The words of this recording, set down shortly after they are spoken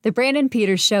The Brandon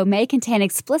Peters Show may contain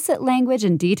explicit language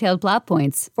and detailed plot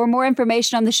points. For more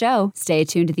information on the show, stay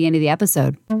tuned to the end of the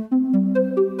episode.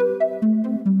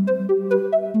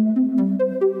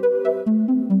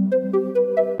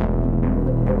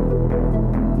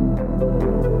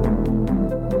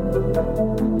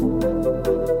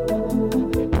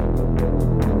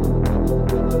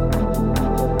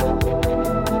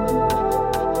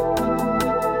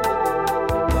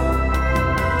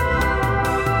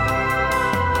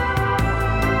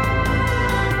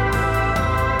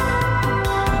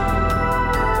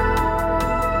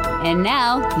 And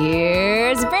now,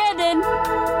 here's Brandon.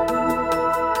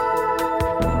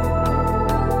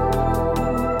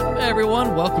 Hey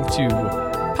everyone, welcome to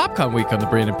PopCon Week on the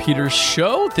Brandon Peters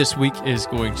Show. This week is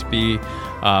going to be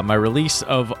my release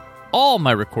of all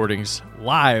my recordings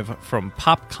live from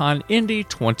PopCon Indy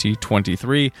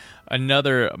 2023.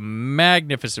 Another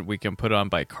magnificent weekend put on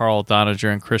by Carl Donager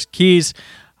and Chris Keys.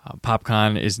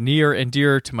 PopCon is near and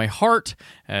dear to my heart,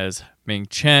 as Ming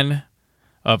Chen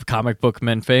of Comic Book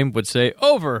Men fame would say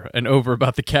over and over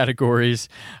about the categories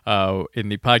in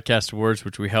the podcast awards,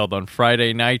 which we held on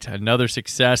Friday night. Another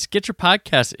success. Get your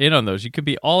podcasts in on those. You could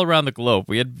be all around the globe.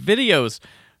 We had videos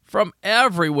from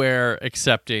everywhere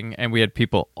accepting, and we had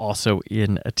people also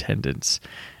in attendance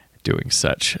doing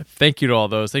such. Thank you to all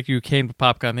those. Thank you who came to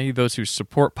PopCon. Thank you to those who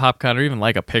support PopCon or even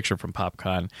like a picture from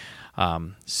PopCon.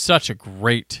 Such a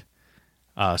great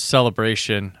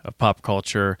celebration of pop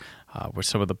culture with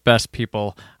some of the best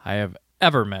people I have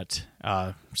ever met.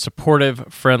 Supportive,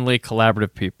 friendly,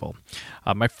 collaborative people.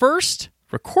 My first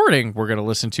recording we're going to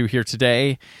listen to here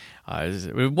today,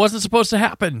 it wasn't supposed to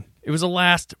happen. It was a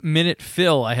last-minute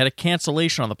fill. I had a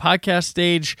cancellation on the podcast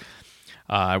stage.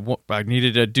 I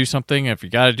needed to do something. If you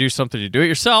got to do something, you do it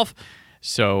yourself.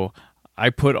 So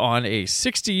I put on a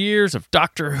 60 years of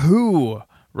Doctor Who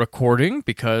recording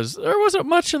because there wasn't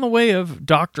much in the way of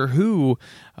Doctor Who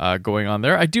going on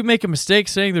there. I do make a mistake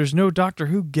saying there's no Doctor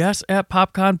Who guests at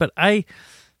PopCon, but I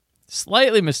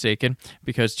slightly mistaken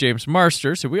because James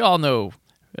Marsters, who we all know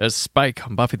as Spike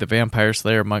on Buffy the Vampire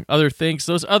Slayer, among other things,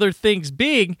 those other things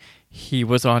being he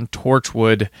was on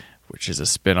Torchwood, which is a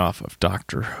spinoff of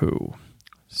Doctor Who.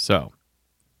 So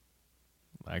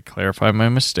I clarify my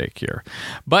mistake here.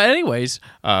 But anyways,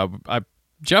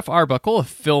 Geoff Arbuckle of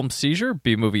Film Seizure,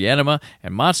 B-Movie Enema,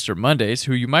 and Monster Mondays,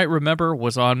 who you might remember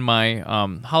was on my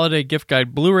Holiday Gift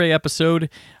Guide Blu-ray episode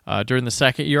during the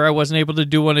second year. I wasn't able to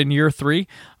do one in year 3.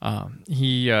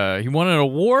 He won an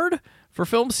award for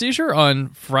Film Seizure on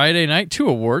Friday night, 2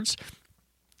 awards.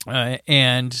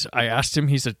 And I asked him,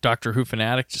 he's a Doctor Who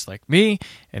fanatic just like me,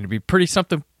 and it'd be pretty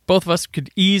something both of us could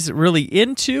ease really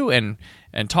into and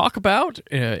talk about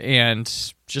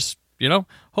and just,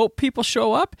 hope people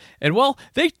show up. And, well,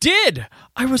 they did.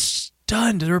 I was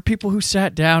stunned. There were people who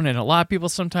sat down, and a lot of people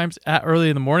sometimes early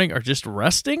in the morning are just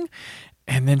resting.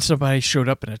 And then somebody showed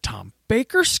up in a Tom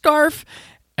Baker scarf.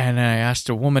 And I asked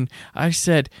a woman, I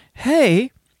said,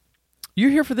 hey, you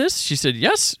here for this? She said,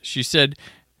 yes. She said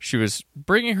she was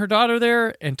bringing her daughter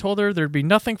there and told her there'd be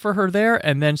nothing for her there,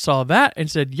 and then saw that and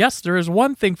said, yes, there is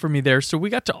one thing for me there. So we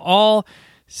got to all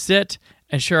sit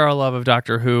and share our love of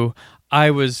Doctor Who. I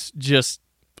was just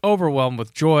overwhelmed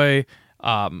with joy.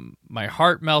 My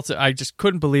heart melted. I just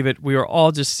couldn't believe it. We were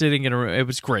all just sitting in a room. It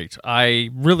was great. I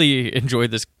really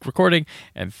enjoyed this recording,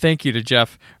 and thank you to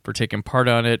Geoff for taking part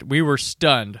on it. We were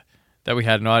stunned that we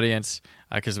had an audience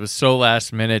because it was so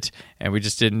last minute, and we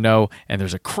just didn't know. And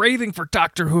there's a craving for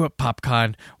Doctor Who at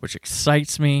PopCon, which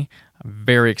excites me. I'm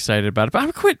very excited about it. But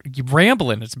I'm quit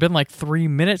rambling. It's been like 3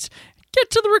 minutes. Get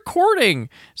to the recording.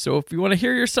 So if you want to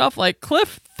hear yourself like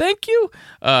Cliff, thank you.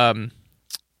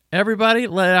 Everybody,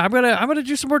 I'm gonna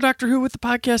do some more Doctor Who with the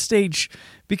podcast stage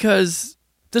because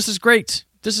this is great.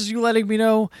 This is you letting me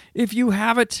know if you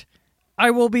have it,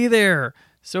 I will be there.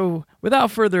 So without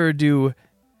further ado,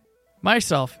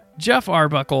 myself, Geoff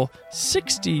Arbuckle,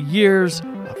 60 years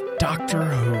of Doctor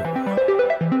Who.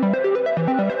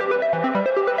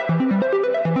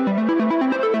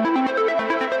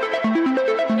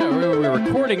 We're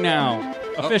recording now.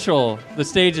 Official. The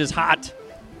stage is hot.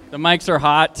 The mics are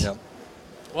hot. Yep.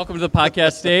 Welcome to the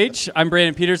podcast stage. I'm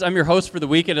Brandon Peters. I'm your host for the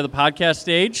weekend of the podcast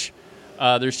stage.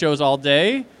 There's shows all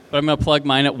day, but I'm going to plug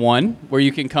mine at 1, where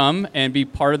you can come and be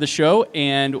part of the show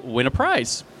and win a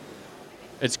prize.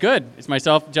 It's good. It's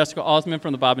myself, Jessica Alsman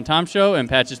from the Bob and Tom Show, and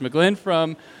Patches McGlynn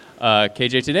from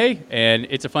KJ Today, and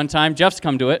it's a fun time. Jeff's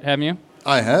come to it, haven't you?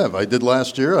 I have. I did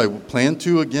last year. I plan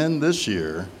to again this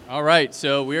year. All right,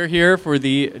 so we're here for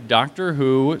the Doctor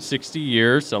Who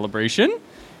 60-year celebration,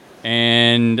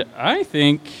 and I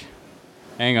think,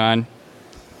 hang on,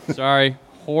 sorry,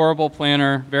 horrible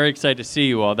planner, very excited to see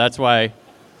you all. That's why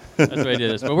That's the way I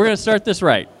did this. But we're going to start this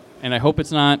right. And I hope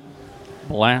it's not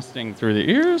blasting through the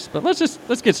ears, but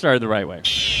let's get started the right way.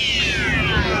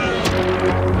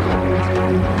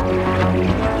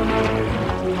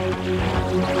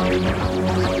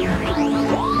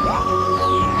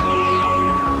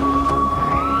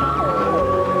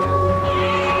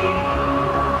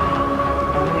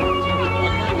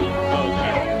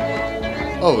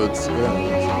 Oh, it's yeah.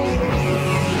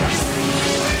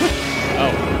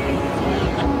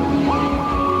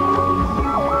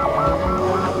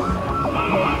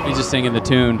 He's just singing the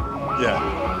tune. Yeah.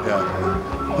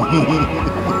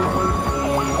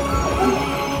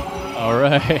 All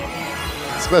right.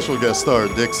 Special guest star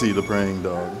Dixie the praying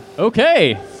dog.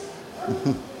 Okay. All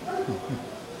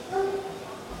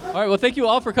right. Well, thank you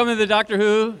all for coming to the Doctor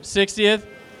Who 60th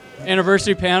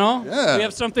anniversary panel. Yeah. We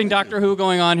have something Doctor Who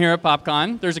going on here at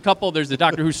PopCon. There's a couple. There's the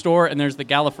Doctor Who store, and there's the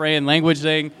Gallifreyan language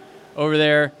thing over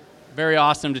there. Very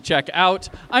awesome to check out.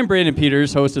 I'm Brandon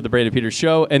Peters, host of The Brandon Peters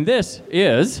Show, and this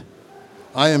is...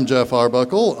 I am Geoff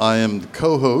Arbuckle. I am the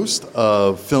co-host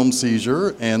of Film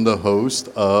Seizure and the host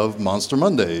of Monster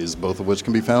Mondays, both of which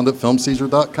can be found at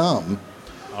filmseizure.com.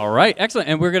 All right, excellent.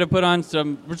 And we're going to put on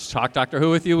we'll just talk Doctor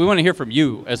Who with you. We want to hear from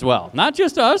you as well. Not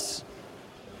just us,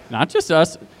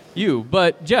 you.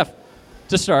 But Geoff,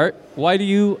 to start, why do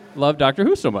you love Doctor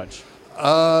Who so much?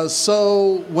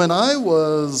 So when I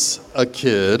was a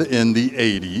kid in the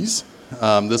 80s,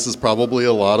 this is probably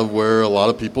a lot of where a lot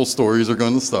of people's stories are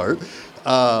going to start.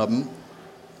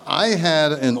 I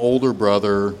had an older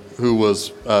brother who's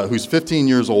 15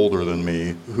 years older than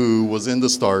me, who was into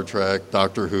Star Trek,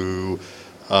 Doctor Who,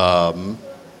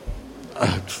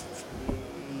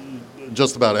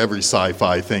 just about every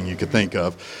sci-fi thing you could think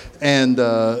of. And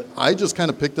I just kind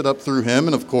of picked it up through him,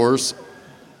 and of course,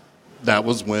 that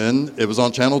was when it was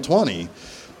on Channel 20.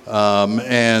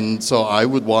 And so I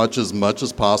would watch as much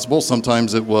as possible.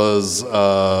 Sometimes it was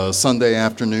Sunday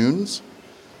afternoons.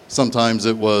 Sometimes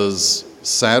it was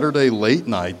Saturday late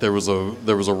night. There was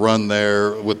a run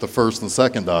there with the first and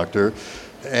second Doctor.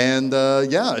 And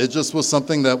it just was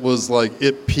something that was like,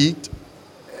 it piqued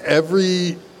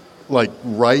every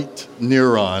right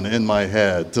neuron in my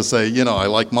head to say, I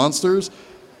like monsters,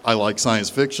 I like science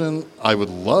fiction, I would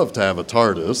love to have a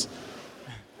TARDIS,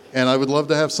 and I would love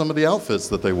to have some of the outfits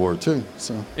that they wore too.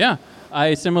 So yeah,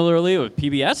 I similarly with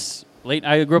PBS.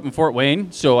 I grew up in Fort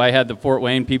Wayne, so I had the Fort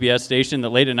Wayne PBS station. That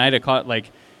late at night I caught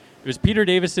it was Peter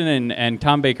Davison and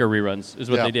Tom Baker reruns is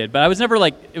what they did. But I was never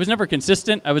it was never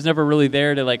consistent. I was never really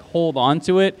there to hold on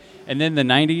to it. And then the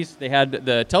 90s, they had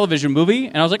the television movie,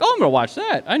 and I was like, oh, I'm going to watch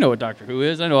that. I know what Doctor Who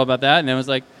is. I know about that. And then I was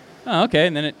like, oh, okay.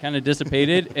 And then it kind of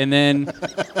dissipated. And then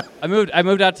I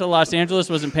moved out to Los Angeles,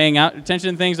 wasn't paying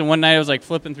attention to things. And one night I was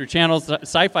flipping through channels.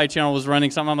 Sci-Fi Channel was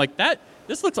running something. I'm like,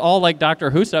 this looks all like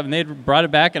Doctor Who stuff. And they brought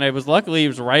it back. And it was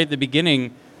right at the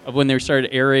beginning of when they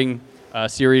started airing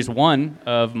Series 1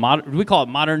 of modern. We call it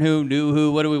Modern Who, New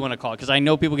Who. What do we want to call it? Because I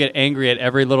know people get angry at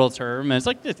every little term. And it's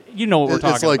what we're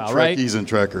talking about, right? It's like Trekkies and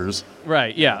Trekkers.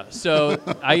 Right, yeah. So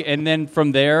and then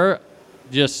from there,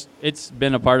 it's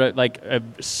been a part of a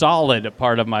solid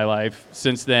part of my life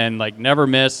since then. Never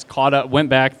missed, caught up, went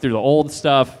back through the old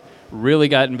stuff, really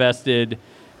got invested,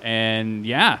 and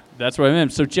that's what I'm in.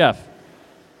 So Geoff,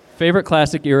 favorite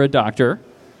classic era Doctor?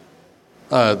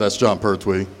 That's John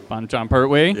Pertwee. John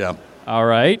Pertwee. Yeah. All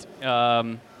right.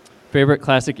 Favorite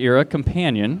classic era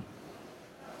companion?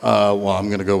 Well, I'm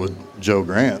going to go with Joe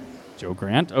Grant. Joe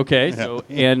Grant. Okay. Yeah. So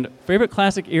and favorite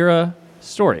classic era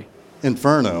story?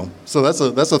 Inferno. So that's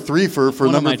a threefer for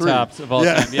one number of my 3. Tops of all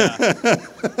time. Yeah.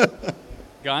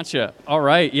 Gotcha. All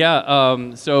right.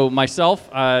 Yeah. So myself,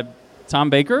 Tom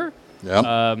Baker.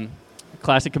 Yeah.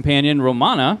 Classic companion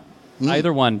Romana.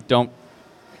 Either one.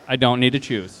 I don't need to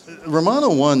choose. Romana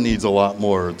 1 needs a lot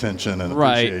more attention and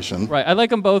appreciation. Right. I like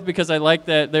them both because I like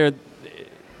that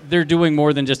they're doing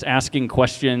more than just asking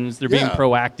questions. They're being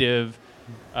proactive.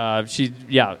 And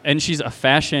she's a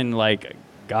fashion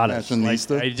goddess.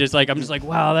 Fashionista. I'm just like,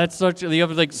 wow, that's you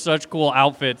have such cool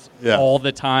outfits all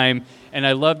the time. And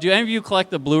I love. Do any of you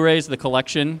collect the Blu-rays, the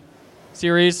collection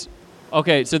series?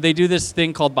 Okay, so they do this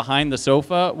thing called Behind the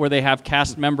Sofa where they have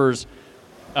cast members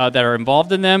that are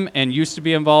involved in them and used to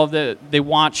be involved. They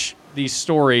watch these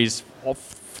stories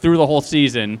through the whole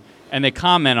season and they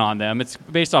comment on them. It's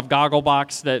based off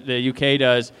Gogglebox that the UK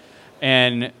does.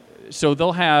 And so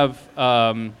they'll have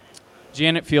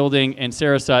Janet Fielding and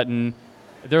Sarah Sutton.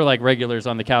 They're regulars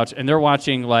on the couch, and they're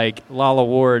watching Lala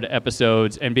Ward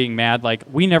episodes and being mad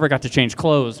we never got to change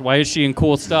clothes. Why is she in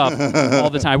cool stuff all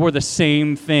the time? We're the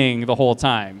same thing the whole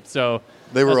time. So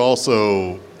they were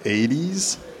also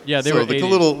 80s. Yeah, they so were the 80s.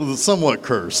 little somewhat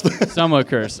cursed. Somewhat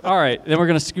cursed. All right, then we're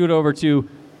going to scoot over to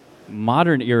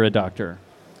modern era Doctor.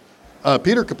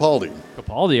 Peter Capaldi.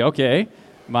 Capaldi, okay.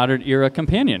 Modern era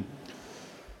companion.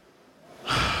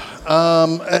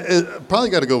 Probably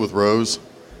got to go with Rose.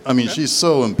 I mean, she's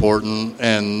so important,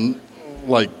 and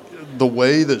like the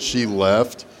way that she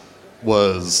left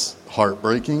was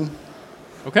heartbreaking.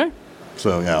 Okay.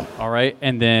 So yeah. All right,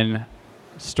 and then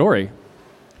story.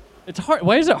 It's hard.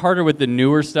 Why is it harder with the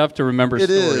newer stuff to remember It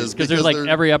stories? is, Because there's like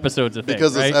every episode's a thing,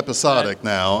 because right? it's episodic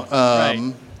now.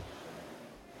 Right.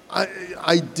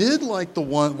 I did like the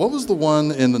one. What was the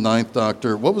one in the Ninth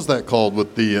Doctor? What was that called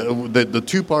with the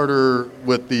two-parter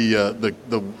with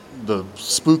the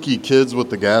spooky kids with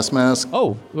the gas mask?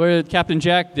 Oh, where Captain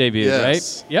Jack debuted,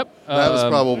 Yes. right? Yep. That was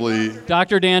probably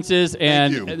Doctor Dances Thank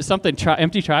and you. something.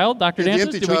 Empty Child? Dr. The Dances?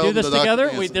 Empty Did we do Child, this the Dr. together?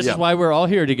 Dances, This yeah. is why we're all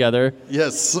here together.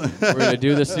 yes. We're going to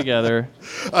do this together.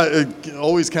 I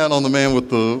always count on the man with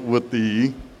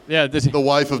the Yeah, the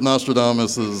wife of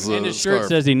Nostradamus's and his shirt scarf.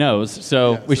 says he knows,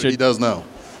 so Yeah, we so should. He does know.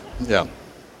 Yeah.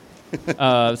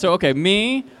 So, okay,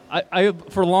 me, I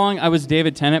for long, I was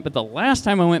David Tennant, but the last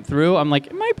time I went through, I'm like,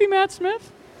 it might be Matt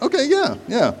Smith. Okay. Yeah.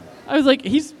 Yeah. I was like,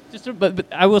 he's just, but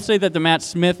I will say that the Matt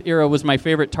Smith era was my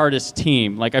favorite TARDIS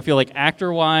team. Like, I feel like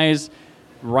actor-wise,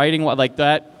 writing, like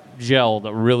that gelled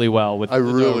really well with I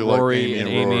really like Rory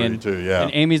Amy and Rory, too, yeah.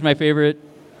 And Amy's my favorite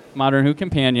Modern Who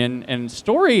companion. And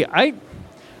story, I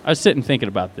was sitting thinking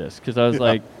about this because I was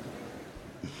like,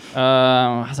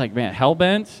 man,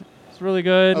 Hellbent is really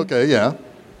good. Okay. Yeah.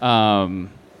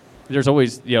 There's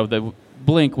always, the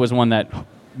Blink was one that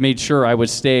made sure I was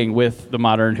staying with the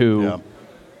Modern Who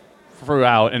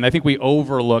throughout, and I think we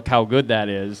overlook how good that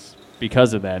is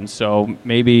because of that. And so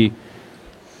maybe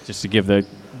just to give the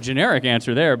generic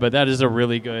answer there, but that is a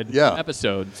really good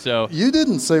episode. So You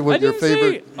didn't say what your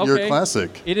favorite, your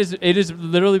classic. It is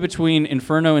literally between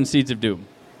Inferno and Seeds of Doom.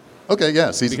 Okay.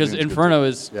 Yeah. Season Because 2 is good, Inferno too.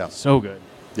 is Yeah. so good.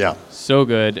 Yeah. So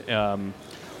good.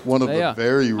 One of the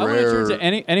very I want to turn rare. to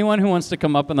anyone who wants to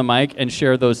come up on the mic and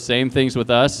share those same things with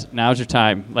us. Now's your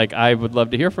time. Like, I would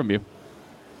love to hear from you.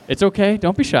 It's okay.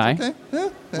 Don't be shy. Okay. Yeah.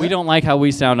 We don't like how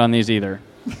we sound on these either.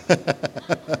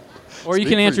 Or you Speak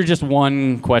can for answer you. just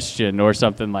one question or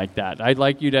something like that. I'd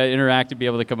like you to interact and be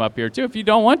able to come up here too. If you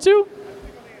don't want to,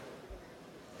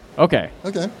 okay.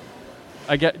 Okay.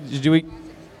 Do we?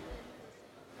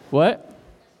 What?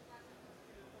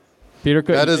 Peter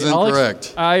could. That is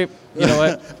incorrect. You know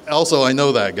what? Also, I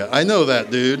know that guy. I know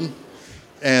that dude.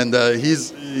 And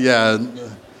he's,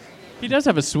 He does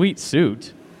have a sweet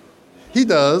suit. he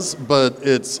does, but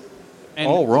it's And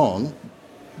all wrong.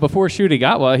 Before Shooty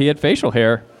got he had facial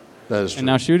hair. That is true. And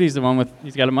now Shooty's the one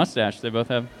he's got a mustache. They both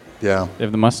have. Yeah. They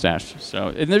have the mustache. So,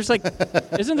 and there's like,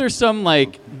 isn't there some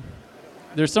like,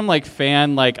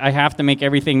 fan, like, I have to make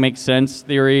everything make sense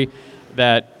theory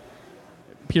that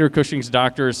Peter Cushing's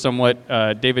doctor is somewhat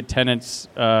David Tennant's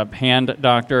hand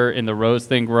doctor in the Rose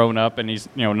thing growing up, and he's,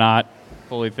 not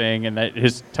fully thing, and that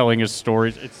his telling his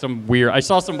stories. It's some weird. I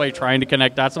saw somebody trying to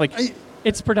connect dots. I'm like,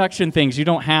 it's production things. You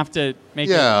don't have to make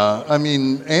it. Yeah, I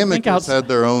mean, Amicus had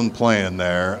their own plan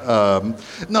there.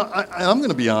 No, I'm going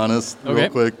to be honest real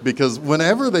quick, because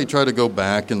whenever they try to go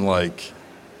back and, like,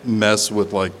 mess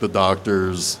with, like, the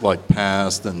doctor's, like,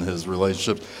 past and his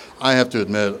relationships, I have to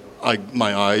admit,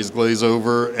 my eyes glaze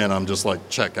over, and I'm just like,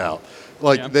 check out.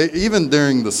 Like, they even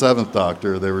during the Seventh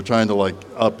Doctor, they were trying to, like,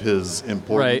 up his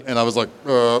importance, and I was like,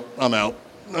 I'm out.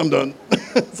 I'm done.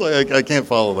 It's like, I can't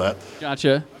follow that.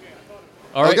 Gotcha.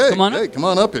 All right, come on up. Hey, come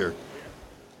on up here.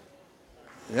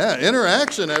 Yeah,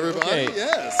 interaction, everybody. Okay.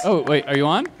 Yes. Oh, wait, are you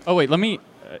on? Oh, wait, let me...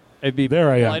 There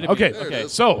I am. Okay,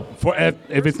 so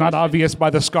if it's not obvious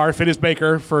by the scarf, it is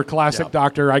Baker for Classic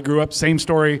Doctor. I grew up, same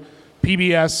story,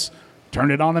 PBS,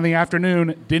 turned it on in the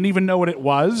afternoon, didn't even know what it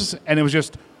was, and it was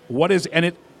just, what is, and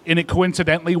it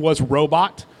coincidentally was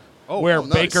Robot, where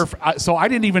nice. Baker, so I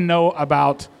didn't even know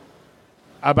about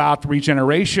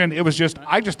regeneration. It was just,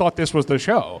 I just thought this was the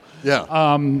show. Yeah.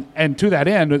 And to that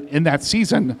end, in that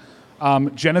season,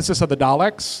 Genesis of the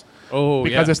Daleks,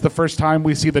 because it's the first time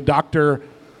we see the Doctor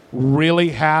really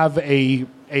have a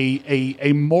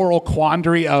moral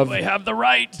quandary of, do I have the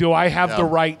right? Do I have the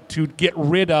right to get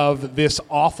rid of this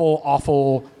awful,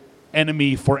 awful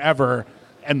enemy forever?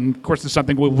 And of course, it's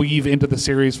something we'll weave into the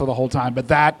series for the whole time. But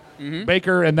that,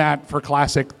 Baker and that for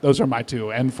Classic, those are my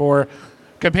two. And for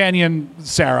Companion,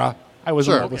 Sarah. I was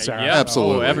in love with Sarah. Yeah.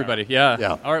 Absolutely. Oh, everybody,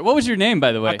 yeah. All right, what was your name,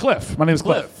 by the way? Cliff. My name is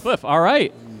Cliff. Cliff, all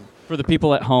right. For the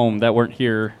people at home that weren't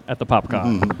here at the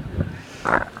PopCon.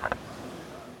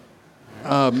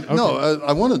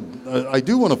 No, I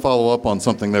do want to follow up on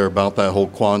something there about that whole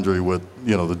quandary with,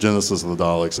 the Genesis of the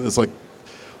Daleks. It's like,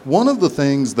 one of the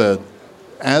things that,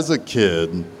 as a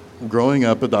kid, growing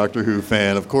up a Doctor Who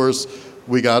fan, of course,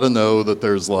 we got to know that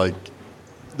there's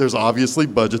obviously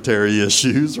budgetary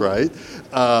issues, right?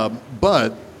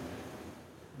 But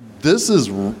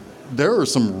there are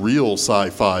some real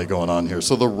sci-fi going on here.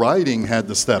 So the writing had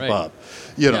to step up,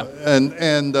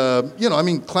 and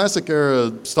classic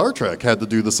era Star Trek had to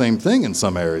do the same thing in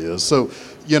some areas. So,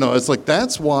 it's like,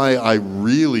 that's why I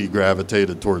really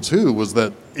gravitated towards Who, was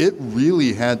that it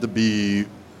really had to be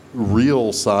real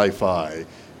sci-fi.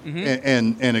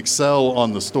 Mm-hmm. And excel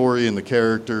on the story and the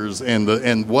characters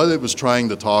and what it was trying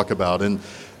to talk about. And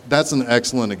that's an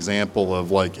excellent example of,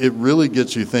 like, it really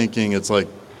gets you thinking. It's like,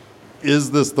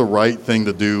 is this the right thing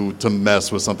to do to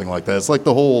mess with something like that? It's like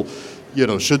the whole,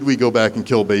 should we go back and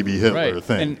kill baby Hitler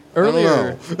thing? And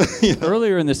earlier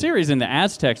in the series, in the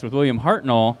Aztecs with William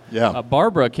Hartnell,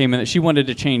 Barbara came in. She wanted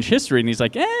to change history, and he's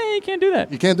like, "Hey, you can't do that.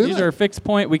 You can't do that. These are a fixed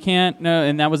point. We can't." No,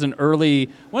 and that was one of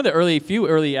the few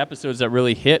early episodes that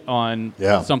really hit on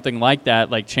something like that,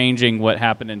 like changing what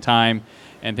happened in time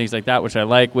and things like that, which I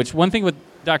like. Which one thing with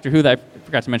Doctor Who that I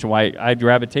forgot to mention why I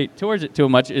gravitate towards it too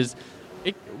much is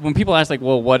when people ask, like,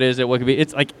 well, what is it? What could be?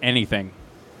 It's like anything.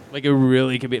 Like, it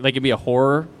really could be. Like, it could be a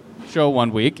horror show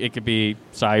one week. It could be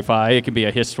sci-fi. It could be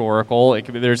a historical. It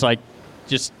could be. There's, like,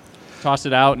 just toss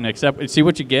it out and accept. See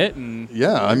what you get, and you're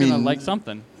gonna like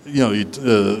something.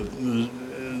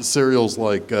 Serials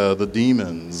like The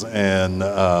Demons and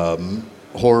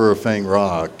Horror of Fang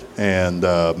Rock and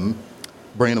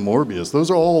Brain of Morbius. Those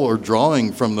are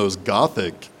drawing from those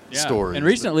gothic stories. And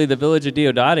recently, The Village of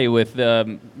Diodati with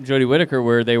Jodie Whittaker,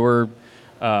 where they were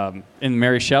in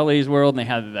Mary Shelley's world, and they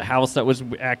had the house that was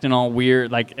acting all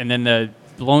weird, like, and then the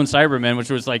Lone Cyberman,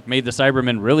 which was like made the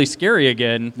Cybermen really scary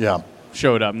again.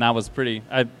 Showed up, and that was pretty.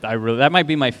 I really, that might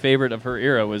be my favorite of her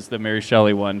era, was the Mary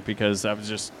Shelley one, because that was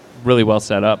just really well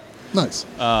set up. Nice.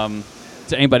 To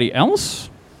anybody else,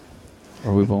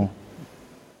 or we will.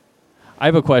 I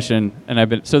have a question, and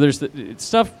there's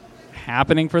stuff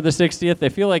happening for the 60th. They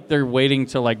feel like they're waiting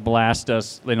to, like, blast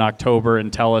us in October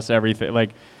and tell us everything.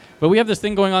 Like, but we have this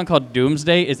thing going on called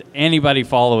Doomsday. Is anybody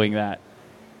following that?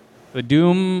 The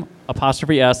Doom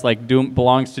 'S, like, Doom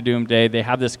belongs to Doomsday. They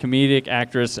have this comedic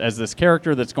actress as this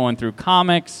character that's going through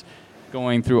comics,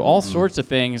 going through all sorts of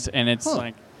things, and it's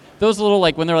like those little,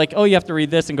 like, when they're like, oh, you have to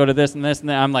read this and go to this and this and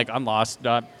that. I'm like, I'm lost.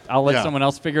 I'll let someone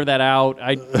else figure that out.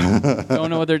 I don't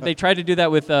know whether they tried to do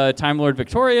that with Time Lord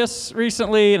Victorious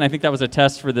recently, and I think that was a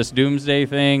test for this Doomsday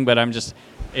thing. But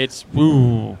it's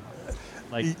woo.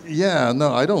 Like,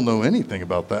 I don't know anything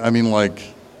about that. I mean,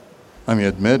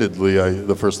 admittedly,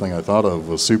 the first thing I thought of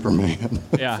was Superman.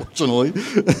 Yeah, unfortunately.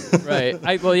 Right.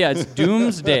 It's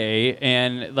Doomsday,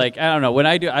 and, like, I don't know. When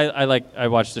I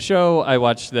watch the show. I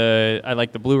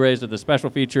like the Blu-rays of the special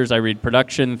features. I read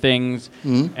production things,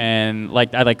 and,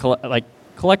 like, I like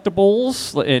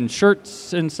collectibles and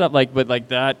shirts and stuff. Like, but, like,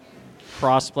 that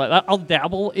I'll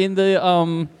dabble in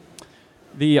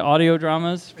the audio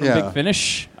dramas from Big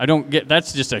Finish. I don't get.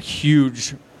 That's just a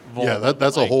huge vault. Yeah,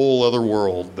 that's a whole other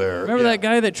world there. Remember that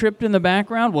guy that tripped in the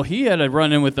background? Well, he had to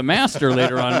run in with the master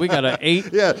later on. We got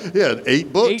 8. Yeah,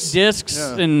 8 books, 8 discs,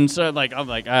 and so, like, I'm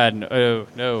like,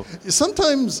 no.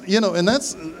 Sometimes, and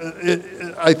that's.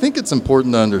 I think it's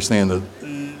important to understand that.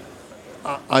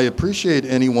 I appreciate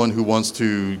anyone who wants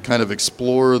to kind of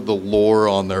explore the lore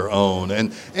on their own.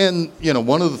 And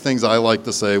one of the things I like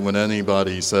to say when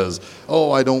anybody says,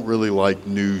 oh, I don't really like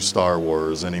new Star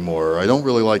Wars anymore, or I don't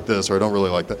really like this, or I don't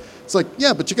really like that. It's like,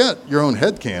 yeah, but you got your own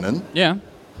headcanon. Yeah.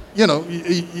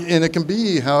 And it can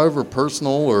be however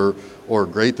personal or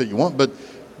great that you want, but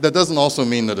that doesn't also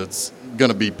mean that it's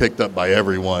going to be picked up by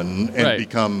everyone and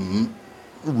become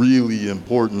really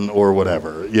important or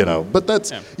whatever, But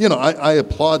that's, I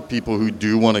applaud people who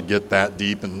do want to get that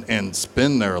deep and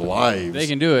spend their lives. They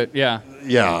can do it, yeah.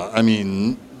 Yeah,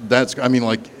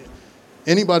 like,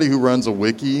 anybody who runs a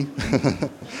wiki,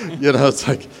 it's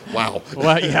like, wow.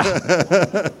 Well,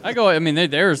 yeah.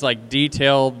 There's, like,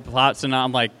 detailed plots, and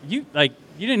I'm like, you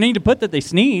didn't need to put that they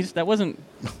sneezed. That wasn't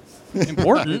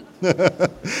important. I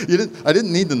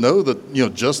didn't need to know that,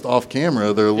 just off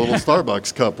camera their little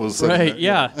Starbucks cup was right.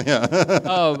 Yeah.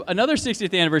 Another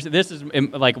 60th anniversary. This is,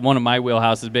 like, one of my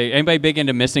wheelhouses. Big. Anybody big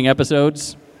into missing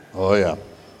episodes? Oh yeah.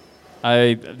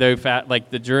 I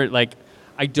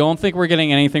don't think we're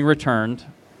getting anything returned.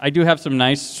 I do have some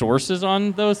nice sources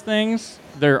on those things.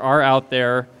 There are out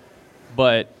there,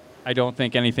 but I don't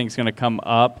think anything's going to come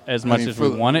up as much as we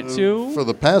want it to. For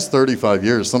the past 35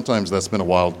 years, sometimes that's been a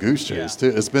wild goose chase, too.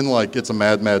 It's been like it's a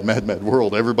mad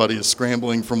world. Everybody is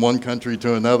scrambling from one country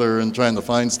to another and trying to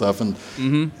find stuff. And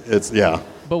it's.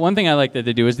 But one thing I like that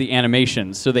they do is the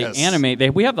animations. So they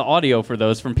animate. We have the audio for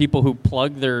those from people who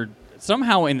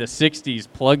somehow in the 60s,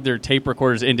 plugged their tape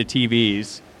recorders into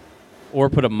TVs or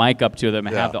put a mic up to them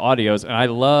and have the audios. And I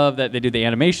love that they do the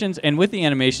animations. And with the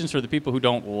animations, for the people who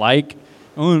don't like,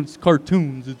 it's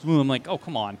cartoons. I'm like, oh,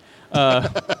 come on.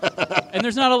 And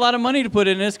there's not a lot of money to put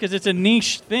in this because it's a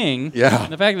niche thing. Yeah.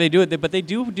 And the fact that they do it, but they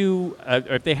do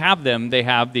if they have them, they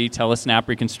have the telesnap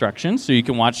reconstructions, so you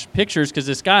can watch pictures. Because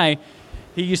this guy,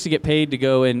 he used to get paid to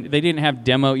go, and they didn't have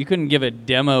demo. You couldn't give a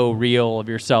demo reel of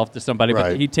yourself to somebody,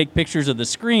 but he'd take pictures of the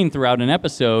screen throughout an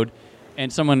episode.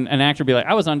 And an actor would be like,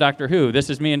 I was on Doctor Who. This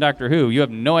is me in Doctor Who. You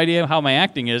have no idea how my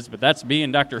acting is, but that's me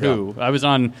in Doctor Who. I was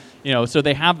on, so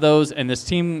they have those, and this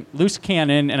team, Loose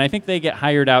Cannon, and I think they get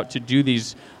hired out to do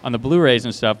these on the Blu-rays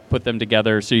and stuff, put them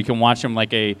together so you can watch them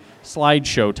like a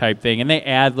slideshow type thing, and they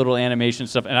add little animation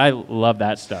stuff, and I love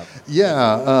that stuff.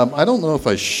 Yeah, I don't know if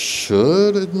I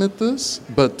should admit this,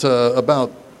 but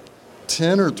about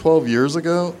 10 or 12 years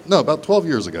ago,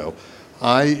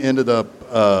 I ended up,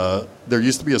 there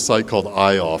used to be a site called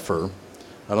iOffer.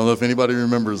 I don't know if anybody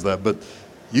remembers that, but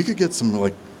you could get some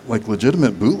like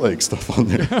legitimate bootleg stuff on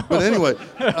there. But anyway,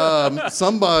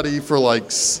 somebody for like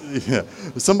 60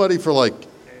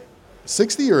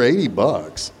 or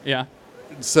 $80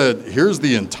 said, here's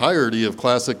the entirety of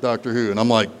classic Doctor Who. And I'm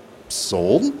like,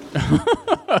 sold?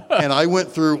 And I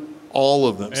went through all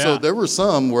of them. Yeah. So there were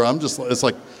some where I'm just, it's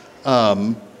like,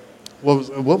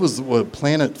 what was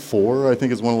Planet 4, I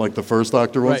think is one of like the first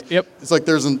Doctor ones. Right, yep. It's like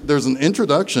there's an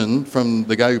introduction from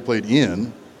the guy who played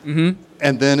Ian,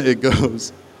 and then it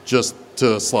goes just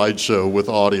to a slideshow with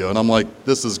audio. And I'm like,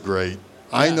 this is great. Yeah.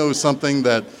 I know something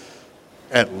that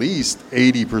at least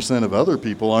 80% of other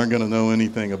people aren't going to know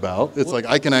anything about. It's like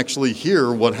I can actually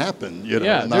hear what happened,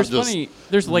 and not just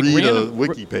there's like read a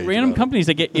wiki page. Random companies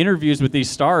that get interviews with these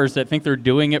stars that think they're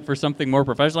doing it for something more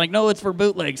professional. Like, no, it's for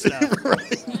bootleg stuff.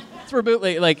 Right. For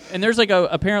bootleg, and there's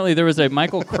apparently there was a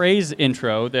Michael Craze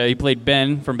intro that he played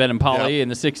Ben from Ben and Polly in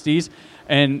the 60s,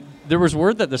 and there was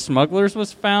word that the Smugglers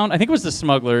was found. I think it was the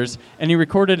Smugglers, and he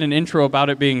recorded an intro about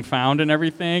it being found and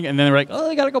everything, and then they're like,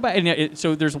 oh, I gotta go back. And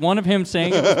so there's one of him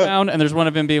saying it was found, and there's one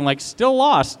of him being like, still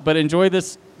lost, but enjoy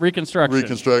this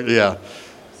reconstruction.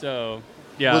 So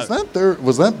yeah. Was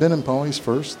that Ben and Polly's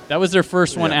first? That was their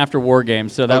first one after War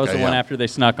Games, so that was the one after they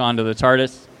snuck onto the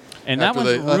TARDIS. And that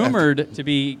one's rumored to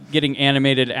be getting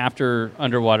animated after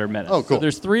Underwater Menace. Oh, cool. So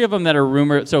there's 3 of them that are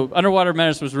rumored. So Underwater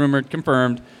Menace was rumored,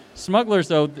 confirmed. Smugglers,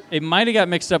 though, it might have got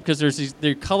mixed up because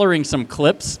they're coloring some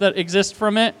clips that exist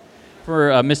from it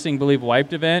for a Missing Believe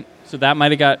Wiped event. So that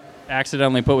might have got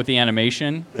accidentally put with the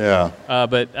animation. Yeah.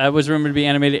 But that was rumored to be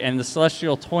animated. And the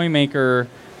Celestial Toymaker,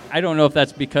 I don't know if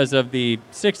that's because of the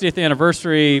 60th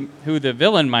anniversary, who the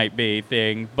villain might be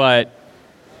thing, but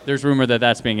there's rumor that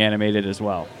that's being animated as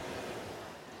well.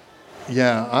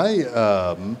 Yeah,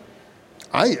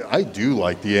 I do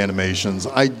like the animations.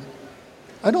 I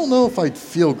don't know if I'd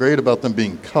feel great about them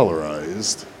being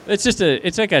colorized.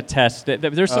 It's like a test.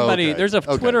 There's somebody. There's a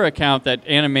Twitter account that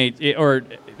animates, or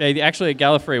they actually at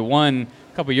Gallifrey 1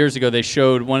 a couple years ago they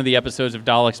showed one of the episodes of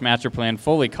Dalek's Master Plan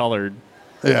fully colored.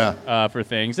 Yeah. For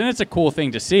things, and it's a cool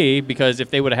thing to see because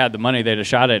if they would have had the money, they'd have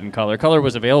shot it in color. Color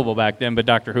was available back then, but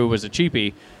Doctor Who was a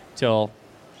cheapie till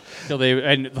they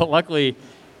and luckily.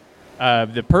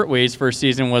 The Pertwee's first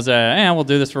season was we'll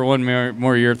do this for one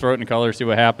more year, throw it in color, see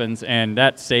what happens, and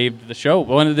that saved the show.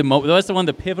 That's one of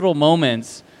the pivotal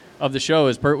moments of the show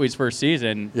is Pertwee's first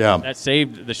season. Yeah, that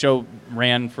saved the show.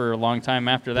 Ran for a long time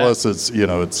after that. Plus,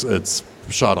 it's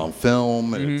shot on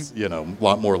film. Mm-hmm. It's a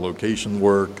lot more location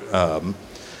work. The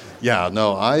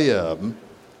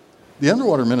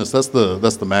Underwater Menace. That's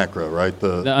the macro, right?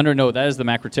 That is the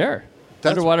Macro Terror.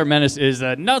 Underwater Menace is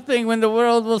nothing when the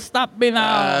world will stop me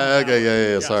now.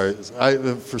 Okay, sorry.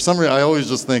 For some reason, I always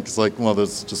just think it's like, well,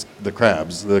 there's just the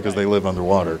crabs because they live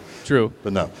underwater. True.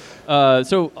 But no.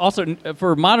 So also,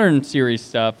 for modern series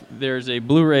stuff, there's a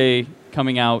Blu-ray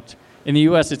coming out. In the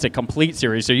U.S., it's a complete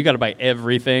series, so you got to buy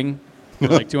everything for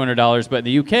like $200. But in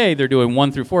the U.K., they're doing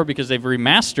 1 through 4 because they've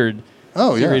remastered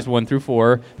series 1 through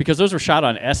 4 because those were shot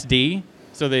on SD.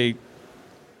 So they...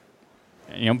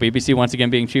 BBC once again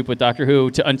being cheap with Doctor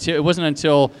Who. It wasn't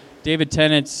until David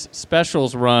Tennant's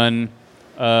specials run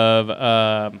of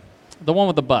the one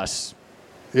with the bus.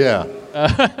 Yeah.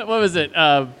 What was it?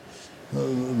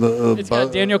 It's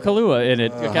got Daniel Kaluuya in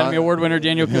it. Academy Award winner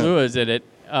Daniel Kaluuya is in it.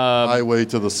 Highway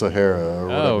to the Sahara.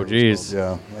 Or oh, geez.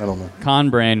 Yeah, I don't know. Con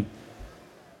brain.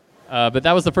 But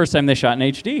that was the first time they shot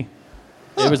in HD.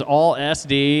 It was all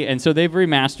SD, and so they've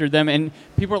remastered them, and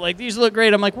people are like, these look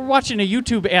great. I'm like, we're watching a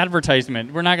YouTube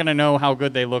advertisement. We're not going to know how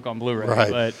good they look on Blu-ray.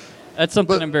 Right. That's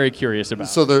something I'm very curious about.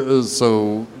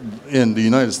 So in the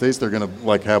United States, they're going to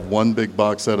like have one big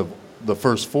box set of the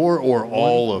first 4 or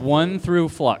all of one through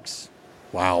Flux.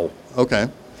 Wow. Okay.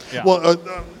 Yeah. Well,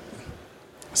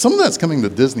 some of that's coming to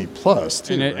Disney Plus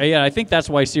too. And right? I think that's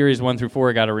why Series 1 through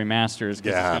 4 got a remaster. It's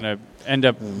going to end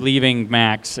up leaving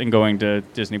Max and going to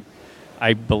Disney,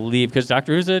 I believe, because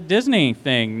Doctor Who's a Disney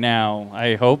thing now.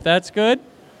 I hope that's good.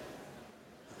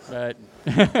 But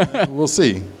we'll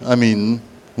see. I mean,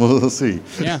 we'll see.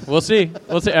 Yeah, we'll see.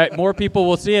 We'll see. More people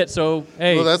will see it. So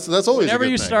hey, well, that's always whenever a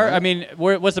good you thing, start. right? I mean,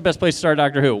 what's the best place to start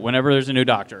Doctor Who? Whenever there's a new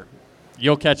Doctor,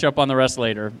 you'll catch up on the rest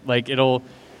later. Like it'll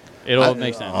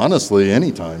make sense. Honestly,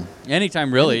 anytime.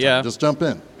 Anytime, really. Anytime. Yeah. Just jump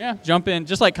in. Yeah, jump in.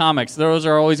 Just like comics, those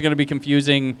are always going to be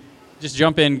confusing. Just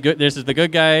jump in. Good. This is the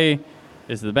good guy.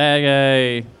 This is the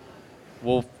bad guy.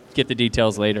 We'll get the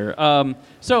details later.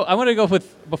 So I want to go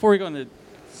with, before we go on the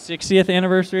 60th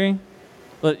anniversary,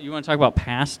 you want to talk about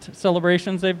past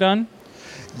celebrations they've done?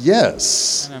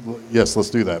 Yes. Yes, let's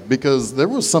do that. Because there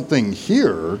was something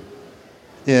here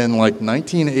in like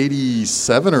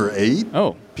 1987 or 8.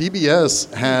 Oh.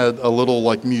 PBS had a little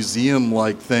like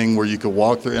museum-like thing where you could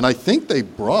walk through. And I think they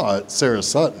brought Sarah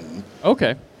Sutton.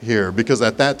 Okay. Here, because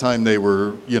at that time they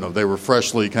were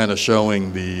freshly kind of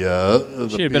showing the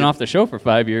she had been off the show for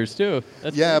 5 years too.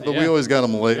 But we always got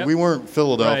them late. Yep. We weren't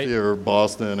Philadelphia or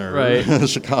Boston or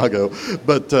Chicago,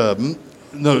 but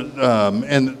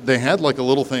and they had like a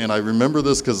little thing, and I remember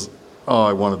this because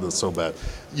I wanted this so bad.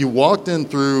 You walked in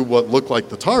through what looked like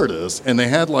the TARDIS, and they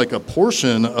had like a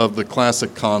portion of the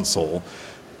classic console.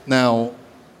 Now,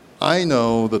 I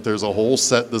know that there's a whole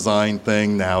set design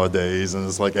thing nowadays, and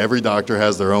it's like every Doctor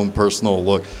has their own personal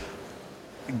look.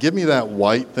 Give me that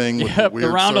white thing with the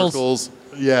weird circles.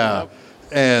 Yeah. Yep.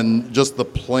 And just the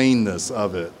plainness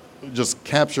of it just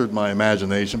captured my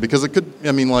imagination because it could,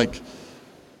 it's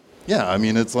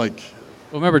like...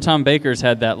 Well, remember Tom Baker's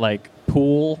had that, like,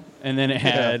 pool, and then it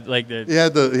had, like, the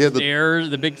stairs,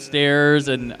 the big stairs,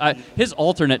 and his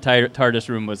alternate TARDIS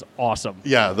room was awesome.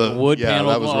 Yeah, the wood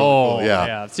panel. That was really cool.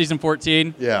 Yeah. Season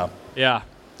 14. Yeah. Yeah.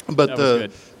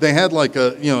 But they had like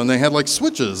and they had like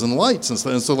switches and lights and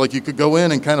stuff, and so like you could go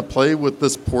in and kind of play with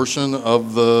this portion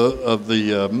of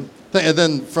the thing, and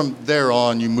then from there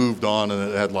on you moved on,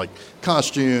 and it had like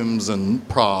costumes and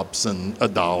props and a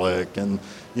Dalek and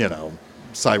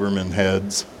Cybermen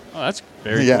heads. Oh, that's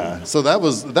very cool. So that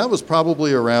was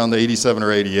probably around 87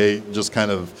 or 88, just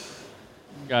kind of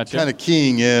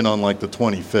keying in on like the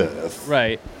 25th.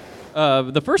 Right.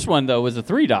 The first one though was the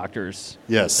 3 Doctors.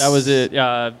 Yes. That was it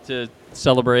to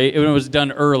celebrate. It was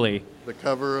done early. The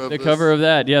cover of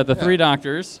that. Yeah, the 3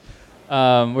 Doctors,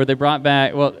 where they brought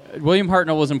back. Well, William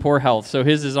Hartnell was in poor health, so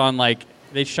his is on like.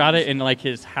 They shot it in like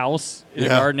his house in the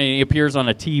garden, and he appears on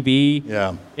a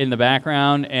TV in the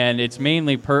background, and it's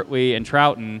mainly Pertwee and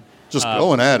Troughton. Just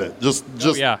going at it. Just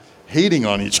hating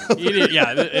on each other.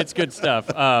 It's good stuff.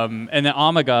 And then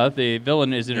Omega, the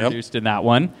villain, is introduced in that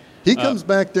one. He comes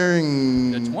back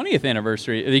during... the 20th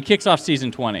anniversary. He kicks off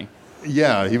season 20.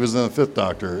 Yeah, he was in the 5th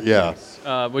Doctor, yeah.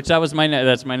 Which that was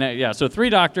that's my... Yeah, so 3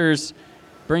 Doctors,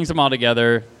 brings them all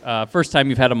together. First time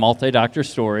you've had a multi-Doctor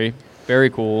story. Very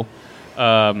cool.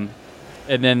 And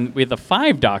then we have the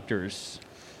 5 Doctors,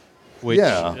 which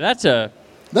that's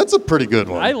a pretty good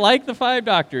one. I like the 5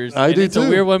 Doctors. I do it's too. It's a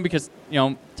weird one because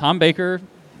Tom Baker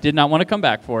did not want to come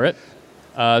back for it,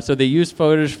 so they used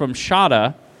footage from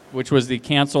Shada, which was the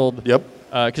canceled. Yep.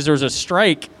 Because there was a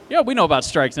strike. Yeah, we know about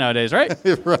strikes nowadays, right?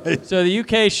 Right. So the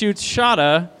UK shoots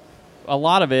Shada, a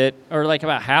lot of it, or like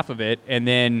about half of it, and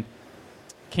then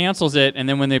cancels it, and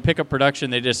then when they pick up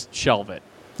production, they just shelve it.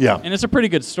 Yeah. And it's a pretty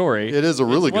good story. It is a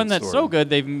really good story. One that's so good,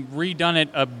 they've redone it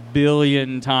a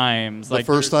billion times. The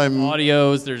first time...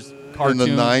 audios, there's cartoons.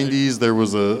 In the 90s, there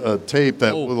was a tape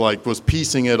that was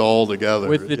piecing it all together.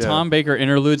 With the Tom Baker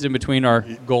interludes in between are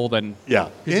golden. Yeah.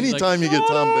 Anytime you get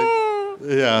Tom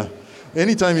Baker... Yeah.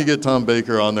 Anytime you get Tom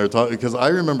Baker on there, because I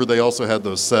remember they also had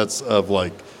those sets of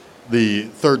like the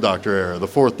 3rd Doctor era, the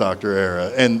 4th Doctor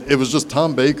era, and it was just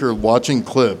Tom Baker watching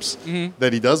clips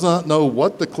that he does not know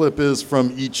what the clip is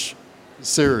from each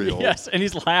serial. Yes, and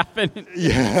he's laughing.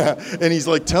 Yeah, and he's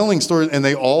like telling stories, and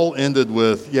they all ended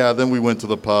with, then we went to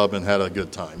the pub and had a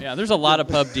good time. Yeah, there's a lot of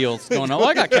pub deals going on. Well,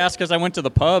 I got cast because I went to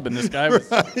the pub, and this guy was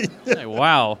like,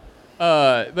 wow.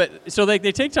 But so they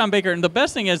take Tom Baker, and the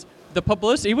best thing is, the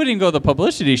publicity, he wouldn't even go to the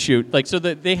publicity shoot. Like, so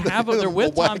that they have, they're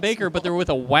with Tom Baker, but they're with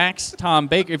a wax Tom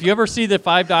Baker. If you ever see the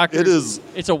 5 Doctors,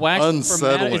 it's a wax.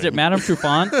 Unsettling. Is it Madame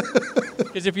Truffant?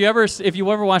 Because if you ever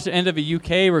watch the end of a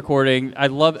UK recording, I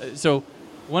love. So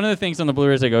One of the things on the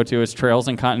Blu-rays I go to is Trails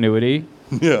and Continuity.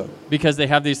 Yeah. Because they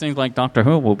have these things like Doctor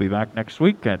Who will be back next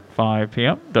week at 5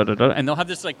 p.m. And they'll have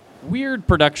this like weird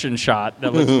production shot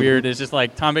that looks weird. It's just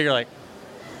like Tom Baker, like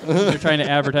they're trying to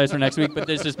advertise for next week. But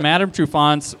there's this Madame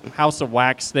Trufant's House of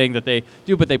Wax thing that they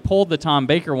do. But they pulled the Tom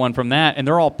Baker one from that, and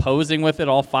they're all posing with it,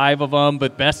 all 5 of them,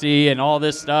 with Bessie and all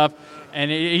this stuff.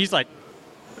 And he's like,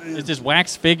 it's this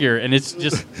wax figure, and it's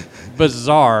just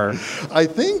bizarre. I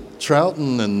think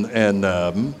Troughton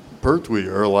and Pertwee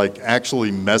are like actually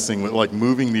messing with, like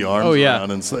moving the arms around,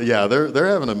 and so they're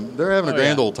having a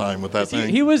grand old time with that thing.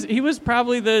 He was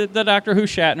probably the Doctor Who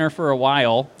Shatner for a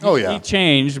while. He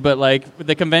changed, but like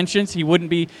the conventions, he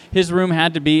wouldn't be. His room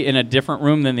had to be in a different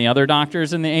room than the other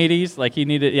doctors in the '80s. Like he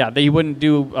needed, he wouldn't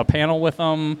do a panel with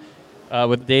them,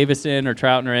 with Davison or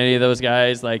Troughton or any of those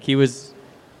guys. Like he was,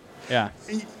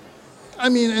 I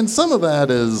mean, and some of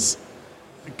that is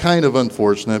kind of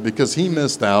unfortunate because he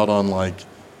missed out on like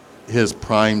his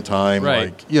prime time,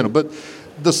 like, you know, but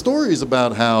the stories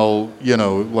about how, you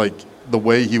know, like the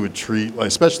way he would treat, like,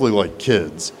 especially like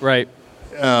kids, right?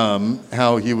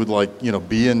 How he would, like, you know,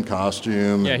 be in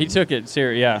costume. Yeah, he took it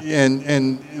serious. Yeah,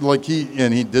 and like he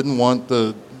didn't want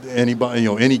anybody, you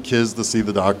know, any kids to see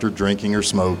the Doctor drinking or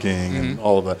smoking and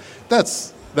all of that.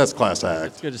 That's class act.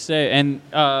 That's good to say. And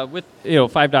with, you know,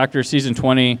 5 Doctors season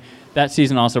 20, that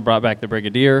season also brought back the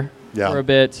Brigadier for a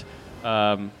bit.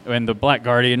 And the Black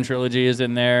Guardian trilogy is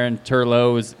in there, and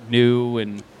Turlough is new,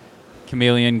 and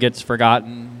Chameleon gets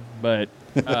forgotten. But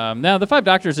now the 5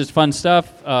 Doctors is fun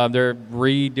stuff. They're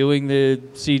redoing the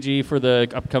CG for the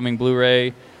upcoming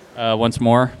Blu-ray once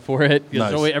more for it.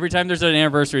 Nice. So every time there's an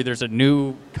anniversary, there's a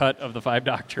new cut of the 5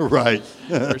 Doctors. Right.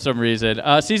 For some reason.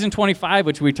 Season 25,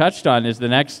 which we touched on, is the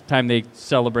next time they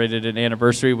celebrated an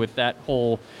anniversary with that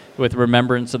whole... with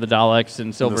Remembrance of the Daleks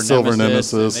and Silver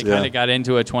Nemesis. They kind of got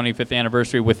into a 25th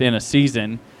anniversary within a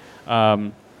season.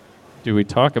 Do we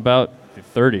talk about the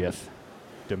 30th?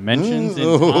 Dimensions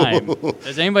in Time.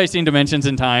 Has anybody seen Dimensions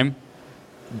in Time?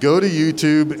 Go to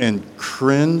YouTube and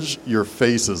cringe your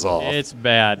faces off. It's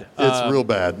bad. It's real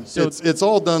bad. So it's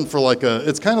all done for like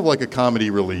it's kind of like a comedy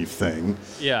relief thing.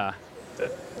 Yeah.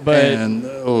 But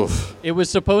it was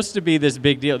supposed to be this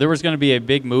big deal. There was going to be a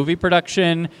big movie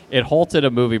production. It halted a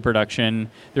movie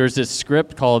production. There's this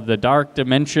script called The Dark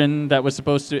Dimension that was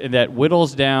supposed to, that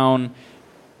whittles down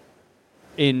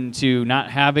into not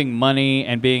having money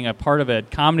and being a part of a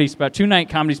comedy 2-night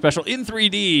comedy special in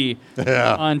 3D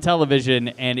on television.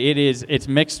 And it's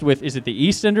mixed with, is it the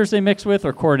EastEnders they mix with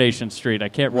or Coronation Street? I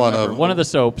can't remember. One of the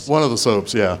soaps. One of the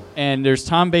soaps, yeah. And there's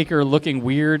Tom Baker looking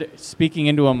weird, speaking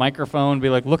into a microphone, be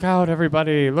like, "Look out,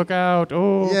 everybody, look out."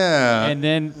 Oh. Yeah. And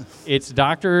then it's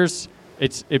doctors.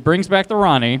 It brings back the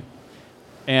Ronnie.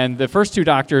 And the first 2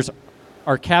 doctors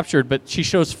are captured, but she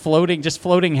shows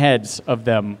floating heads of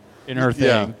them in her thing.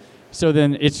 Yeah. So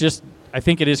then it's just, I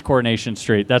think it is Coronation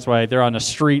Street. That's why they're on the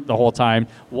street the whole time,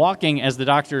 walking as the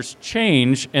doctors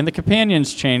change and the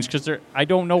companions change because I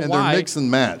don't know why. And they're mix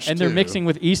and match. And they're mixing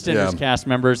with EastEnders cast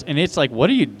members. And it's like, what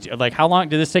do you, like, how long,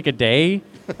 did this take a day?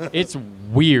 It's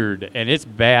weird and it's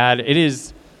bad.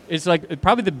 It's like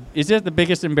probably is it the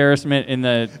biggest embarrassment in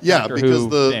the Doctor because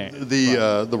Who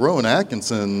the Rowan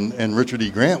Atkinson and Richard E.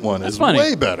 Grant one is funny.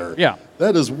 Way better. Yeah,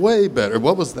 that is way better.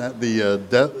 What was that?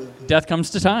 The Death Comes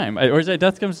to Time, or is it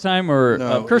Death Comes to Time,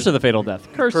 or Curse of the Fatal Death?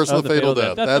 Curse of the Fatal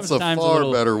Death. That's a far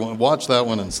better one. Watch that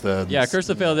one instead. Yeah, Curse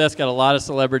of the Fatal Death's got a lot of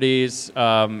celebrities.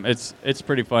 It's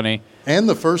pretty funny. And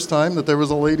the first time that there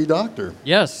was a lady doctor.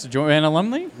 Yes, Joanna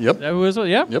Lumley. Yep. That was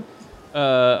Yep.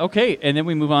 Okay, and then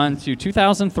we move on to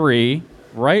 2003,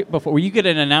 right before you get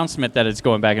an announcement that it's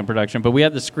going back in production. But we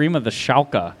had the Scream of the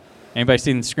Shalka. Anybody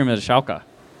seen the Scream of the Shalka?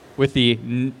 With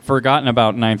the forgotten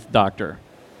about 9th Doctor,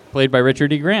 played by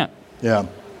Richard E. Grant. Yeah.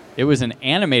 It was an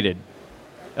animated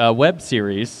web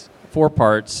series, 4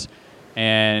 parts,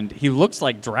 and he looks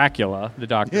like Dracula, the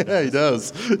Doctor. Yeah, he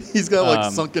does. He's got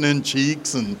like sunken in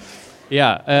cheeks and.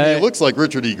 Yeah, he looks like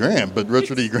Richard E. Grant, but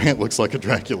Richard E. Grant looks like a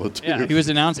Dracula too. Yeah, he was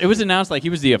announced. It was announced like he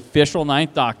was the official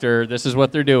 9th Doctor. This is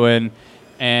what they're doing,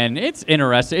 and it's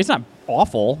interesting. It's not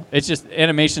awful. It's just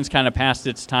animation's kind of past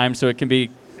its time, so it can be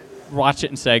watch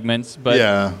it in segments.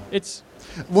 But it's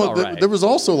all right. There was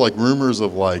also like rumors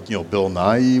of like Bill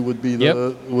Nighy would be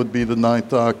the 9th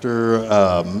Doctor.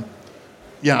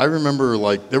 I remember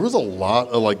like there was a lot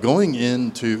of like going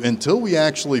into until we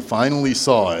actually finally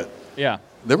saw it. Yeah.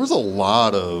 There was a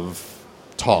lot of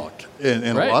talk and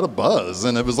a lot of buzz.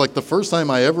 And it was like the first time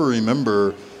I ever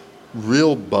remember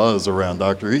real buzz around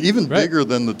Doctor Who, even bigger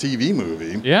than the TV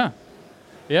movie. Yeah.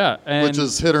 Yeah. And which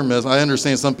is hit or miss. I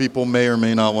understand some people may or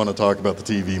may not want to talk about the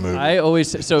TV movie.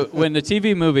 So when the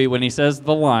TV movie, when he says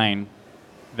the line,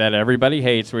 that everybody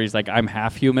hates, where he's like, I'm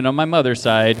half human on my mother's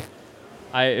side.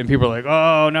 And people are like,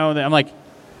 oh, no. I'm like,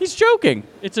 he's joking.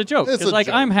 It's a joke. It's like,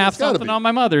 joke. I'm half something on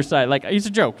my mother's side. Like, he's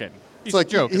joking. He's like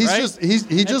joking, he's right?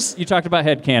 He just you talked about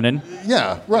headcanon.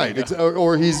 Yeah, right.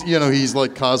 Or he's he's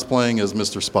like cosplaying as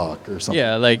Mr. Spock or something.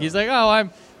 Yeah, like he's like, oh,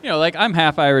 I'm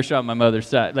half Irish on my mother's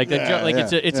side. Like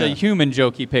it's a human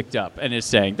joke he picked up and is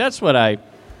saying. That's what I.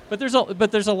 But there's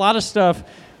a lot of stuff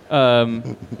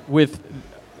with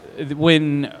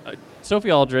when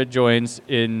Sophie Aldred joins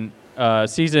in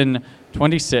season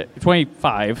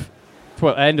 25.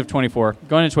 End of 24,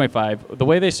 going into 25. The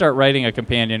way they start writing a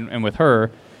companion and with her.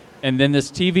 And then this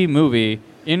TV movie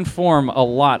inform a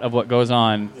lot of what goes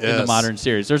on in the modern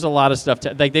series. There's a lot of stuff.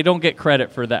 Like they don't get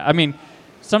credit for that. I mean,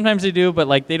 sometimes they do, but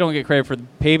like they don't get credit for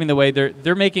paving the way.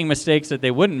 They're making mistakes that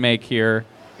they wouldn't make here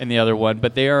in the other one.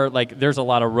 But they are like there's a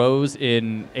lot of Rose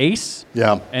in Ace.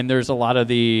 Yeah. And there's a lot of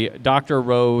the Dr.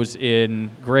 Rose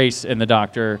in Grace and the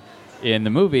Doctor in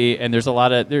the movie. And there's a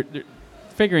lot of they're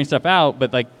figuring stuff out.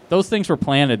 But like those things were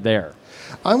planted there.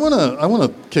 I want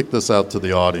to kick this out to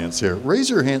the audience here. Raise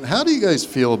your hand. How do you guys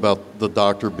feel about the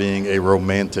Doctor being a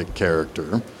romantic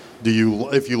character?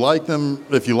 If you like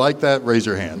that, raise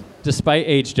your hand. Despite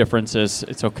age differences,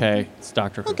 it's okay. It's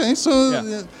Doctor Who. Okay, so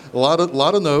yeah. a lot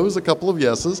of no's, a couple of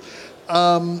yeses.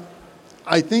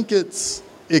 I think it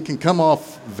can come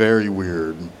off very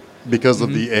weird because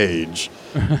of the age.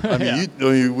 I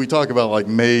mean, we talk about like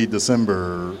May,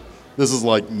 December. This is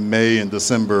like May and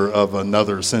December of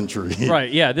another century. Right,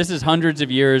 yeah. This is hundreds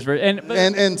of years.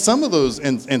 And some of those,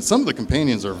 and some of the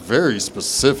companions are very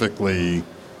specifically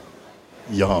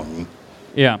young.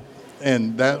 Yeah.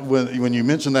 And that when you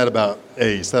mentioned that about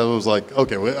Ace, that was like,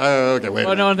 okay, wait.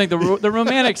 Well, no, I think the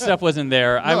romantic stuff wasn't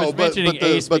there. I was mentioning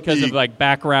Ace because of like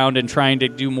background and trying to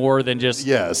do more than just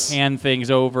hand things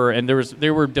over. And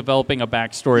they were developing a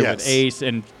backstory with Ace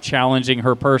and challenging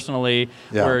her personally,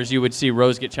 whereas you would see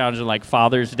Rose get challenged on like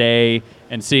Father's Day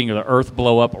and seeing the Earth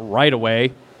blow up right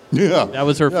away. Yeah, that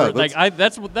was her first. Like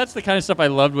that's the kind of stuff I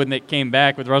loved when it came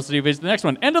back with Russell T. The next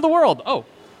one, End of the World. Oh,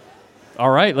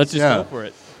 all right, let's just go for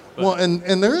it. But. Well,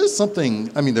 and there is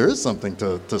something. I mean, there is something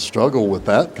to struggle with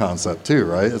that concept too,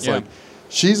 right? It's like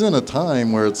she's in a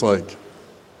time where it's like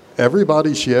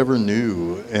everybody she ever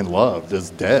knew and loved is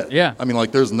dead. Yeah. I mean,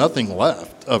 like there's nothing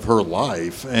left of her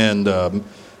life, and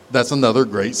that's another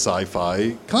great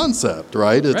sci-fi concept,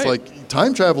 right? It's like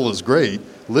time travel is great.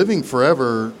 Living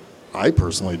forever, I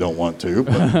personally don't want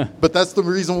to, but that's the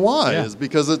reason why, is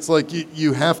because it's like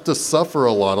you have to suffer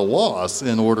a lot of loss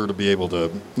in order to be able to,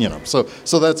 so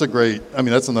that's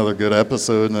that's another good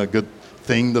episode and a good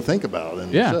thing to think about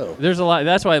in the show. There's a lot.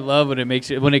 That's why I love when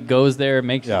it goes there, it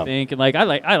makes you think. And like I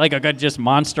like a good just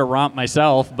monster romp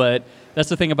myself, but that's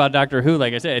the thing about Doctor Who.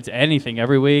 Like I said, it's anything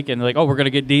every week, and like, oh, we're gonna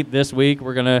get deep this week.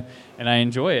 And I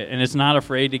enjoy it, and it's not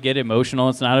afraid to get emotional.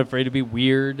 It's not afraid to be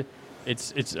weird.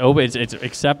 It's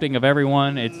accepting of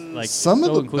everyone. It's like some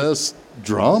of the best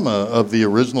drama of the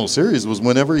original series was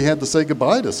whenever he had to say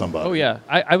goodbye to somebody. Oh yeah,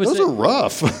 I was. Those are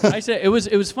rough. I said it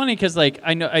was funny because like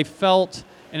I felt,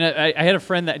 and I had a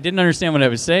friend that didn't understand what I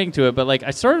was saying to it, but like I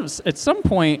sort of at some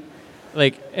point,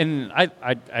 like, and I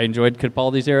enjoyed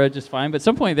Capaldi's era just fine, but at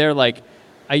some point there, like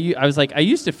I was like I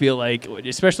used to feel like,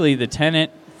 especially the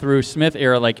Tennant through Smith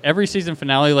era, like every season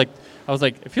finale, like. I was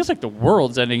like, it feels like the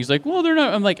world's ending. He's like, well, they're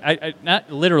not. I'm like, I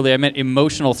not literally. I meant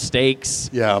emotional stakes.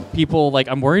 Yeah. People, like,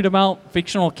 I'm worried about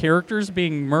fictional characters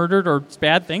being murdered or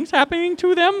bad things happening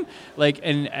to them. Like,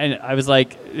 and I was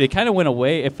like, it kind of went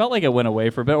away. It felt like it went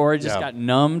away for a bit, or I just got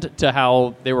numbed to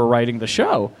how they were writing the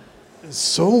show.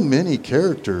 So many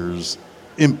characters,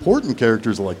 important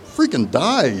characters, like freaking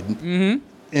died. Mm-hmm.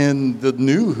 In the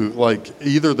new Who, like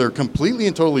either they're completely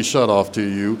and totally shut off to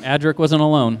you. Adric wasn't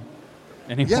alone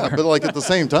anymore. Yeah, but like at the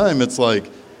same time, it's like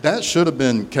that should have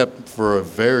been kept for a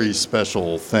very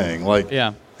special thing. Like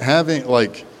having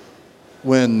like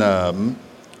when the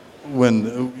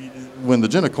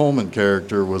Jenna Coleman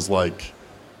character was like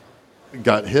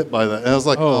got hit by that, and I was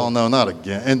like, oh no, not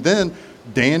again. And then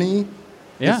Danny.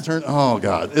 Oh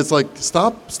God! It's like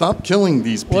stop killing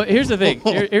these people. Well, here's the thing.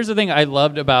 Here's the thing I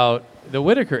loved about the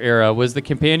Whittaker era was the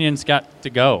companions got to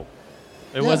go.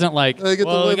 It wasn't like,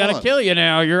 well, we got to kill you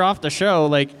now. You're off the show.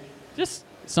 Like, just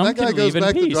some that guy goes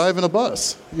back to driving a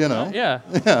bus. Yeah.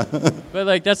 But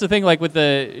like that's the thing. Like with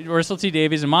the Russell T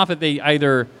Davies and Moffat, they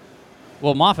either,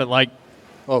 Moffat like.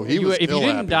 Oh, he was. If you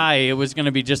didn't die, it was going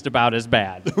to be just about as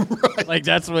bad. Right. Like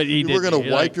that's what he did. We're going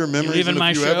to wipe your memories, and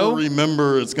if you ever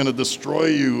remember, it's going to destroy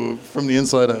you from the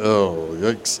inside out. Oh,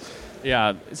 yikes!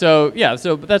 Yeah. So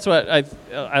that's what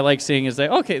I like seeing is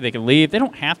that okay, they can leave. They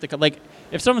don't have to. Like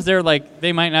if someone's there, like,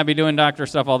 they might not be doing doctor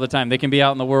stuff all the time. They can be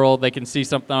out in the world. They can see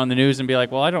something on the news and be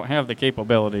like, well, I don't have the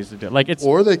capabilities to do it. Like, it's,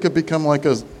 or they could become like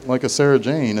a Sarah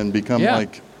Jane and become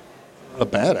like a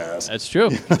badass. That's true.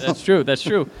 That's true. That's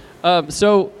true.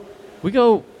 So we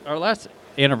go, our last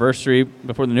anniversary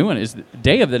before the new one is the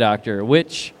Day of the Doctor,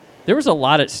 which there was a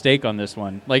lot at stake on this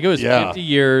one. Like, it was 50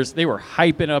 years. They were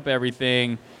hyping up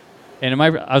everything. And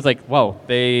I was like, whoa,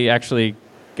 they actually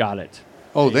got it.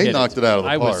 Oh, they knocked it out of the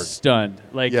park. I was stunned.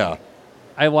 Like,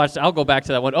 I'll go back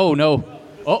to that one. Oh, no.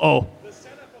 Uh-oh. The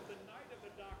setup of the Night of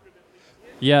the Doctor.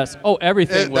 Yes. Oh,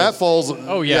 everything that falls.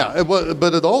 Oh, yeah.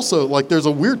 But it also, like, there's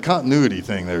a weird continuity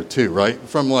thing there, too, right?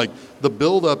 From, like, the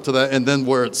build-up to that and then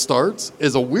where it starts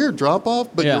is a weird drop-off,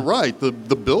 but you're right. The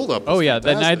build-up is fantastic.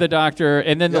 The Night of the Doctor.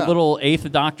 And then the little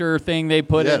Eighth Doctor thing they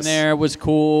put in there was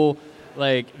cool.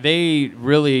 Like, they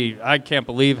really, I can't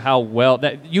believe how well,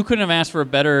 that you couldn't have asked for a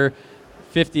better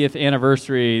 50th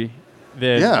anniversary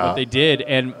than what they did.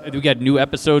 And we got new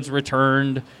episodes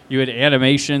returned. You had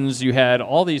animations. You had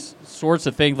all these sorts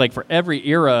of things. Like, for every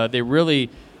era, they really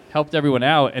helped everyone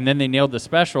out. And then they nailed the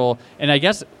special. And I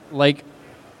guess, like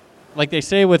they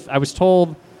say I was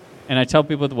told, and I tell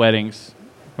people with weddings,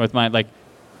 with my,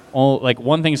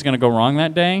 one thing's going to go wrong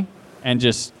that day, and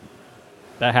just,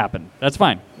 that happened. That's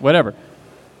fine. Whatever.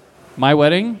 My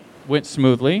wedding went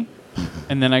smoothly,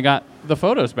 and then I got the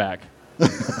photos back.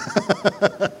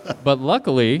 But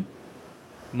luckily,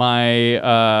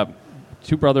 my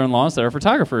two brother-in-laws that are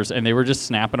photographers, and they were just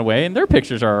snapping away, and their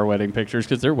pictures are our wedding pictures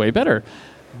because they're way better.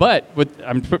 But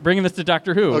I'm bringing this to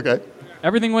Doctor Who. Okay.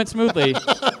 Everything went smoothly.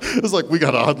 It was like we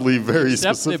got oddly very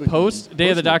specific. Except the post-Day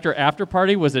of the Doctor after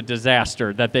party was a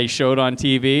disaster that they showed on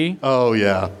TV. Oh,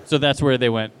 yeah. So that's where they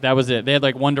went. That was it. They had,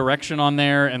 like, One Direction on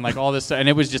there and, like, all this stuff, and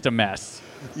it was just a mess.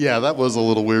 Yeah, that was a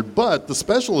little weird. But the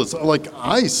special is, like,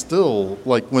 I still,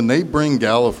 like, when they bring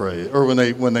Gallifrey, or when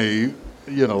they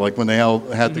you know, like, when they all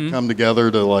had to come together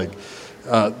to, like,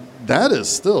 that is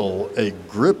still a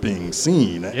gripping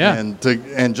scene. Yeah.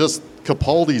 And just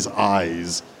Capaldi's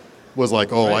eyes was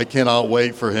like, I cannot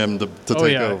wait for him to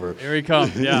take over. Here he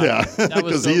comes. Yeah. Yeah,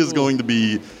 because he is going to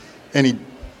be, and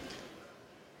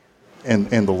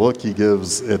the look he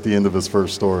gives at the end of his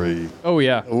first story. Oh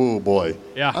yeah. Oh boy.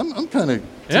 Yeah. I'm kind of.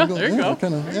 Yeah. There you go.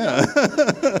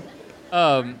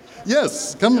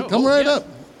 Yes. Come right up,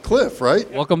 Cliff. Right.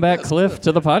 Welcome back, Cliff,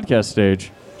 to the podcast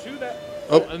stage.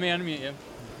 Let me unmute you.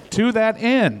 To that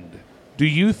end, do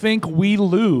you think we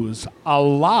lose a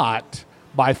lot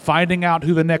by finding out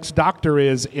who the next Doctor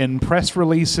is in press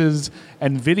releases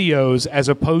and videos, as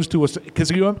opposed to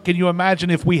because can you imagine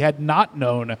if we had not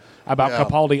known about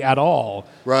Capaldi at all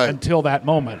until that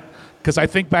moment? Because I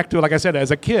think back to, like I said,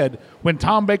 as a kid, when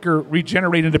Tom Baker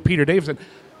regenerated into Peter Davison,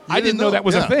 I didn't know that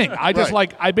was a thing. I just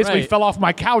I basically fell off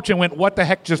my couch and went, what the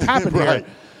heck just happened here?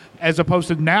 As opposed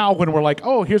to now when we're like,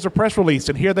 oh, here's a press release,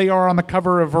 and here they are on the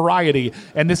cover of Variety,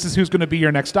 and this is who's going to be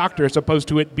your next Doctor, as opposed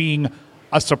to it being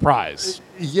a surprise.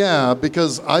 Yeah,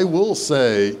 because I will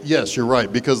say, yes, you're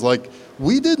right, because, like,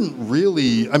 we didn't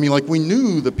really, I mean, like, we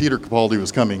knew that Peter Capaldi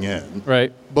was coming in.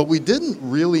 Right. But we didn't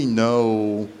really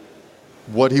know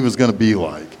what he was going to be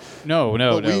like. No.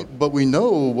 But we know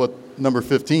what number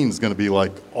 15 is going to be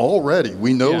like already.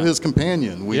 We know his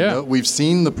companion. We know, we've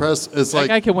seen the press. It's that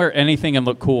guy can wear anything and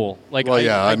look cool. Like,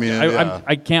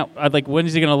 I can't. Like, when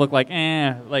is he going to look like?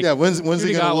 When's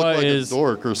he going to look like a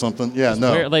dork or something? Yeah,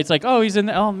 no. Weird. Like, it's like, oh, he's in.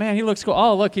 Oh man, he looks cool.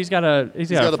 Oh, look, he's got a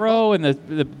fro and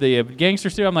the gangster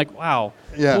suit. I'm like, wow,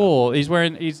 cool. He's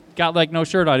got like no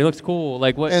shirt on. He looks cool.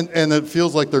 Like what? And it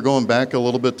feels like they're going back a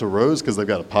little bit to Rose because they've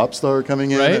got a pop star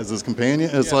coming in as his companion.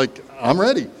 It's like, I'm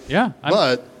ready. Yeah,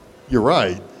 but. You're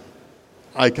right.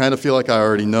 I kind of feel like I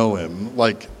already know him.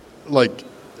 Like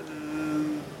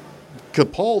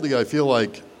Capaldi, I feel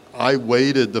like I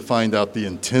waited to find out the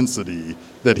intensity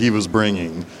that he was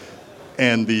bringing.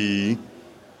 And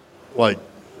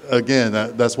again,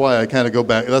 that's why I kind of go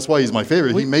back. That's why he's my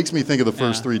favorite. He makes me think of the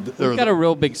first three. We've got a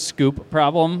real big scoop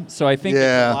problem. So I think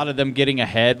a lot of them getting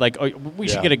ahead. Like, we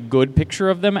should get a good picture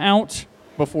of them out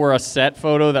before a set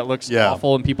photo that looks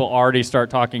awful and people already start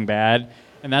talking bad.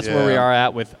 And that's where we are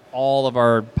at with all of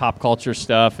our pop culture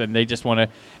stuff, and they just want to.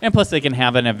 And plus, they can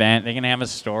have an event, they can have a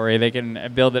story, they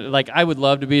can build it. Like, I would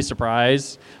love to be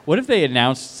surprised. What if they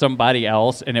announced somebody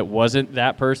else, and it wasn't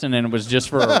that person, and it was just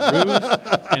for a ruse,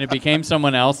 and it became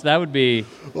someone else? That would be.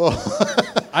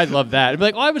 I'd love that. It'd be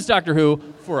like, I was Doctor Who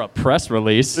for a press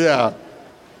release. Yeah.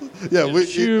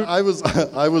 I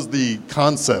was the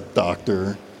concept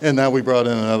doctor. And now we brought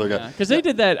in another guy. Because they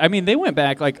did that. I mean, they went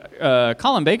back. Like,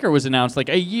 Colin Baker was announced like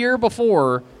a year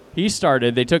before he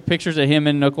started. They took pictures of him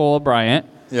and Nicola Bryant.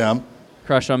 Yeah.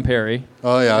 crush on Perry.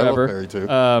 Oh, yeah, forever. I love Perry,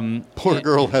 too. Poor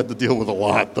girl had to deal with a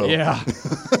lot, though. Yeah.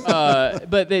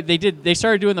 But they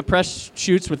started doing the press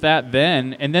shoots with that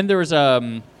then, and then there's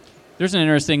an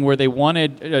interesting where they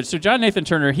wanted... so John Nathan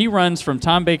Turner, he runs from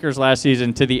Tom Baker's last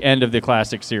season to the end of the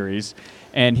Classic Series,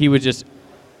 and he would just...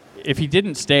 If he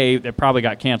didn't stay, it probably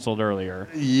got canceled earlier.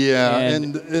 Yeah,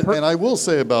 and I will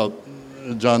say about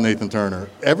John Nathan Turner,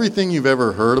 everything you've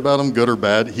ever heard about him, good or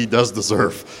bad, he does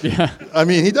deserve. Yeah. I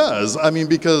mean, he does. I mean,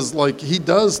 because, like, he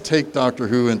does take Doctor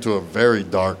Who into a very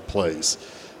dark place.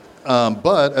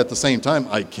 But at the same time,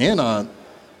 I cannot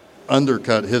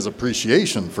undercut his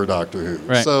appreciation for Doctor Who.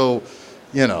 Right. So...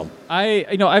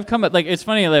 I've come at, like, it's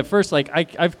funny at first, like,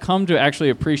 I've come to actually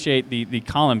appreciate the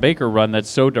Colin Baker run that's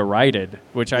so derided,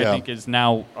 which I think is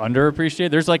now underappreciated.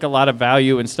 There's like a lot of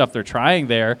value and stuff they're trying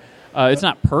there. It's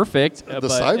not perfect. The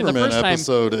Cyberman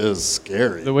episode is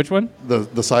scary. The which one? The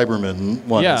Cyberman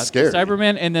one is scary. The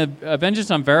Cyberman and the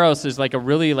Vengeance on Varos is like a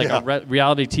really like a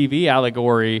reality TV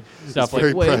allegory stuff,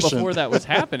 like way prescient. before that was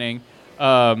happening.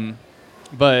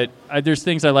 But there's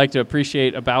things I like to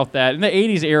appreciate about that. In the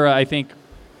 80s era, I think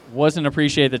wasn't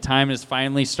appreciated at the time, is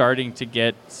finally starting to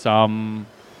get some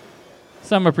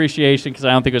appreciation, because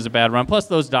I don't think it was a bad run. Plus,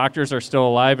 those doctors are still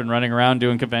alive and running around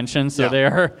doing conventions, so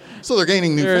they're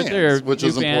gaining new fans, which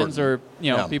is important. Or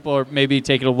people are maybe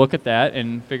taking a look at that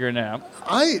and figuring it out.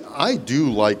 I do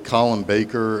like Colin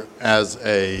Baker as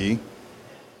a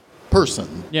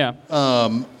person. Yeah.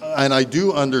 And I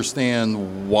do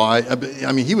understand why.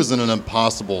 I mean, he was in an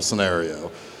impossible scenario.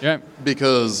 Yeah.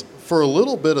 Because for a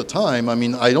little bit of time, I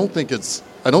mean, I don't think it's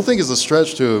a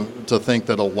stretch to think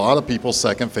that a lot of people's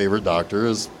second favorite Doctor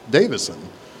is Davison.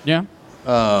 Yeah.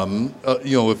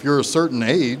 If you're a certain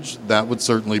age, that would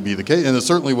certainly be the case, and it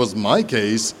certainly was my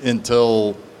case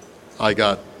until I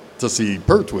got to see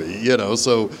Pertwee.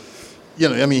 So,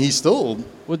 I mean, he's still.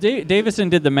 Well, Davison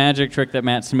did the magic trick that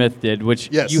Matt Smith did, which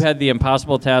you had the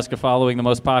impossible task of following the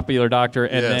most popular Doctor,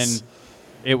 and then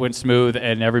it went smooth,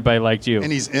 and everybody liked you.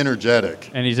 And he's energetic.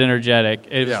 And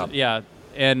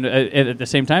at the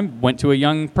same time, went to a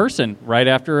young person right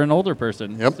after an older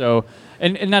person. Yep. So,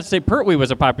 and not to say Pertwee was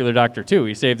a popular Doctor too.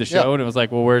 He saved the show, and it was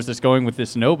like, well, where's this going with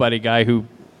this nobody guy who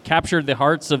captured the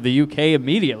hearts of the UK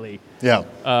immediately? Yeah.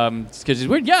 Because he's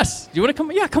weird. Yes. Do you want to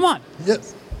come? Yeah, come on.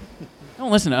 Yes.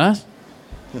 Don't listen to us.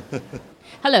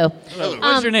 Hello.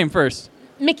 What's your name first?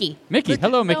 Mickey. Mickey.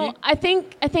 Hello, Mickey. So I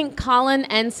think Colin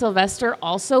and Sylvester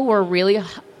also were really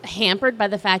hampered by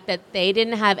the fact that they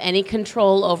didn't have any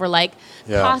control over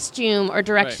costume or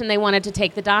direction they wanted to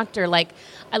take the Doctor. Like,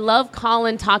 I love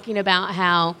Colin talking about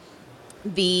how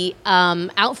the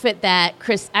outfit that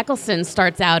Chris Eccleston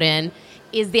starts out in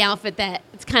is the outfit that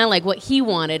it's kind of like what he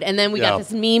wanted, and then we got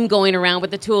this meme going around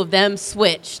with the two of them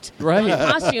switched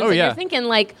costumes. And you're thinking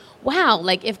like, wow,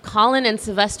 like if Colin and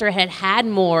Sylvester had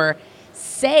more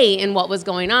say in what was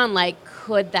going on, like,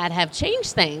 could that have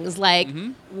changed things? Like,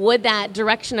 would that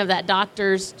direction of that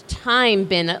Doctor's time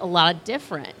been a lot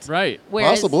different? Right.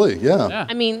 Whereas, possibly, yeah.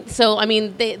 I mean,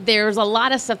 there's a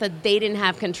lot of stuff that they didn't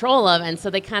have control of, and so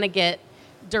they kind of get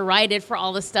derided for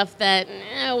all the stuff that,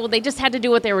 they just had to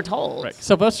do what they were told. Right.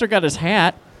 Sylvester got his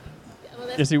hat.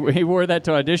 Yes, he wore that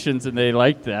to auditions, and they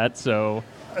liked that. So,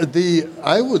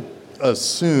 I would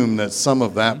assume that some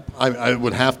of that I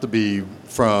would have to be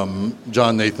from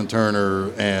John Nathan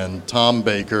Turner and Tom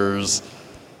Baker's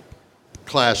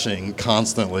clashing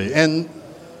constantly. And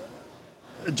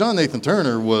John Nathan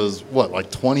Turner was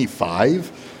like 25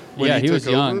 when he was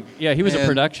young. over? Yeah, he was a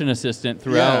production assistant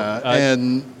throughout.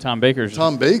 And Tom Baker's.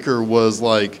 Tom Baker was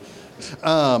like, it's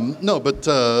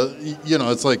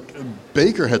like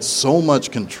Baker had so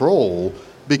much control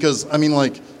because, I mean,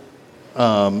 like,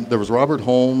 there was Robert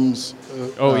Holmes.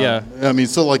 I mean,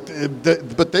 so like,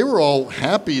 but they were all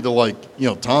happy to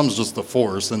Tom's just the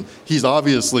force, and he's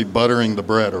obviously buttering the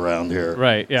bread around here.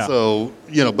 Right. Yeah. So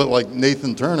but like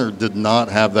Nathan Turner did not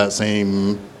have that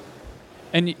same.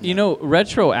 And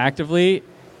retroactively,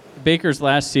 Baker's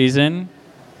last season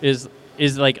is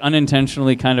like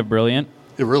unintentionally kind of brilliant.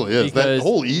 It really is. That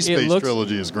whole E-Space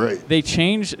trilogy is great. They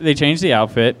changed the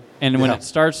outfit, and when it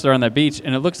starts, they're on that beach,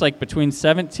 and it looks like between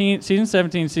season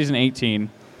 17, season 18,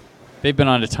 they've been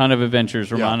on a ton of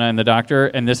adventures, Romana and the Doctor,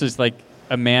 and this is like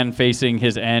a man facing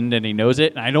his end, and he knows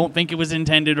it. And I don't think it was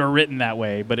intended or written that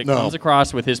way, but it comes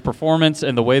across with his performance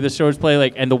and the way the shows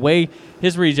play, and the way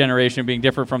his regeneration being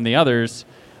different from the others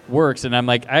works. And I'm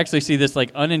like, I actually see this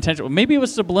like unintentional. Maybe it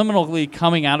was subliminally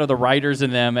coming out of the writers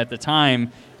in them at the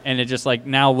time. And it just like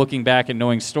now looking back and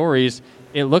knowing stories,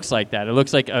 it looks like that. It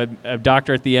looks like a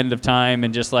doctor at the end of time,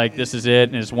 and just like this is it,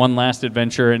 and it's one last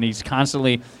adventure, and he's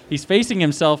facing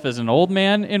himself as an old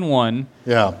man in one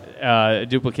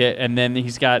duplicate, and then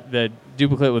he's got the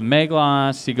duplicate with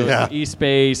Meglos. He goes to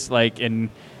E-Space, and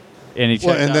he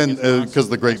checks and then because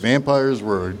the great vampires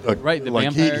were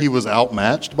he was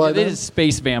outmatched by them. They did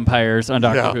space vampires on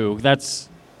Doctor Who.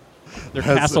 Their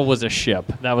castle was a ship.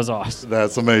 That was awesome.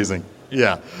 That's amazing.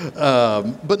 Yeah.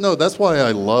 But no, that's why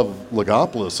I love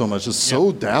Logopolis so much. It's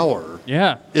so dour.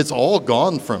 Yeah. It's all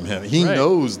gone from him. He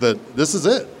knows that this is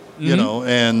it, you know,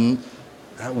 and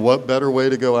what better way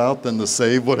to go out than to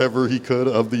save whatever he could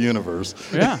of the universe?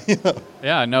 Yeah.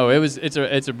 Yeah, no,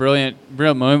 it's a brilliant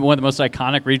moment, one of the most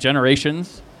iconic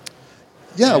regenerations.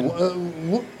 Yeah.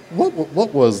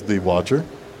 What was the Watcher?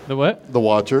 The what? The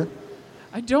Watcher.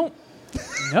 I don't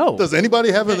know. Does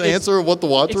anybody have an answer of what the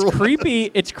Watcher was?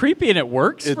 It's creepy and it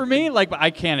works for me. But I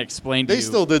can't explain to you. They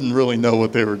still didn't really know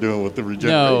what they were doing with the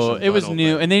regeneration. No, it was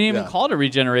new, and they didn't even call it a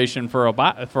regeneration for a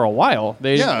while.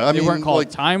 They weren't called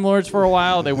Time Lords for a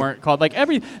while. They weren't called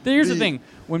Here's the thing: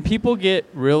 when people get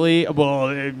really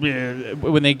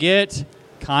when they get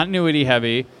continuity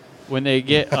heavy, when they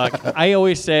get, I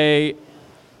always say,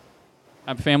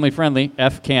 I'm family friendly.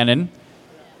 F canon,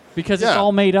 because it's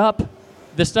all made up.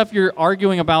 The stuff you're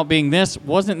arguing about being this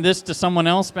wasn't this to someone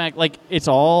else back. It's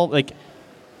all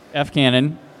F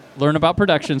canon. Learn about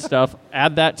production stuff.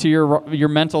 Add that to your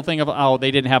mental thing of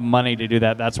they didn't have money to do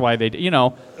that. That's why they you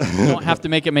don't have to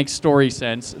make it make story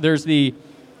sense. There's the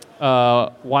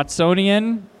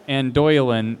Watsonian and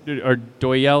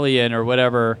Doylean or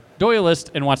whatever,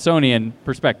 Doyleist and Watsonian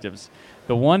perspectives.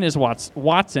 The one is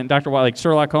Watson, Dr. Like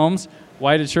Sherlock Holmes.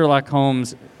 Why did Sherlock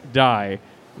Holmes die?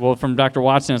 Well, from Dr.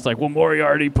 Watson, it's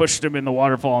Moriarty pushed him in the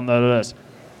waterfall and this.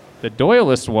 The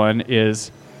Doyleist one is,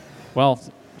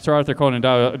 Sir Arthur Conan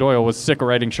Doyle was sick of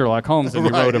writing Sherlock Holmes, and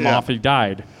he wrote him off. He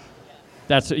died.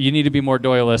 You need to be more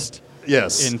Doyleist.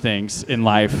 Yes. In things in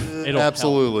life.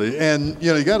 Absolutely. Help. And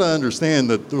you got to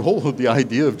understand that the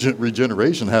idea of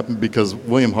regeneration happened because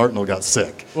William Hartnell got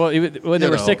sick. Well, they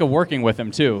were sick of working with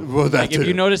him too. Well, that too. If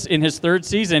you notice in his third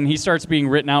season, he starts being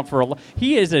written out for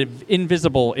he is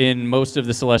invisible in most of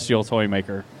the Celestial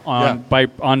Toymaker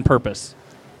on purpose.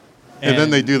 And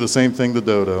then they do the same thing to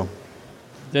Dodo.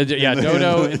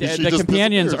 Dodo. The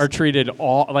companions are treated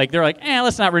they're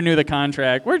let's not renew the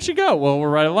contract. Where'd she go? Well,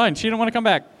 we're right in line. She didn't want to come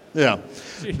back. Yeah,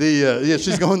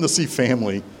 she's going to see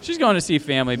family. She's going to see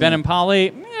family. Ben and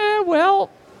Polly.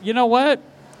 You know what?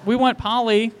 We want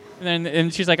Polly,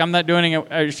 and she's like, I'm not doing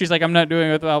it. She's like, I'm not doing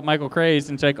it without Michael Craze.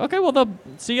 And it's like, okay, well, they'll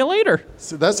see you later.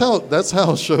 So that's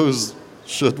how shows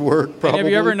should work. Probably. And have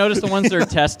you ever noticed the ones they're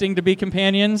testing to be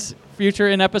companions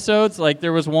in episodes? Like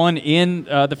there was one in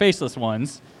the Faceless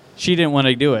ones. She didn't want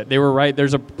to do it. They were right.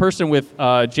 There's a person with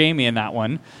Jamie in that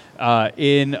one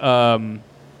in.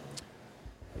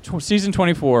 Season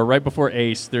 24, right before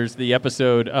Ace, there's the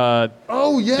episode Delta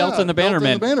and the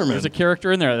Bannermen. There's a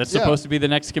character in there that's supposed to be the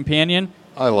next companion.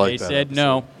 I like that. They said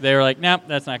no. They were like, nope,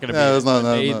 that's not going to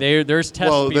be it. There's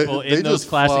test people in those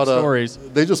classic stories.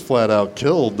 They just flat out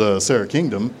killed Sarah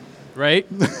Kingdom. Right?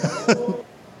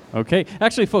 Okay.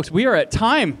 Actually, folks, we are at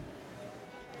time.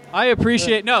 I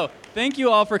appreciate... No, thank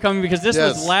you all for coming because this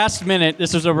was last minute.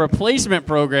 This was a replacement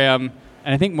program.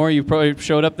 And I think more you probably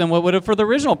showed up than what would have for the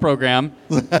original program.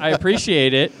 I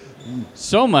appreciate it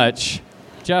so much.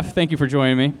 Jeff, thank you for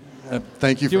joining me. Thank you for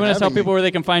having me. Do you want to tell people where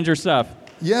they can find your stuff?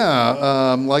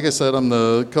 Yeah. Like I said, I'm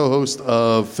the co-host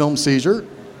of Film Seizure.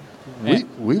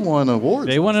 We won awards.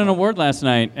 They won an award last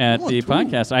night at the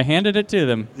podcast. I handed it to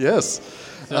them. Yes.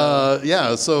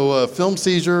 So Film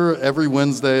Seizure every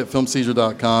Wednesday at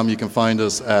filmseizure.com. You can find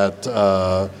us at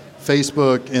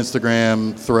Facebook,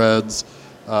 Instagram, Threads.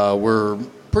 We're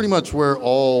pretty much where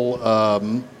all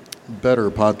better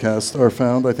podcasts are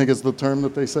found, I think is the term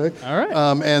that they say. All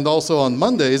right. And also on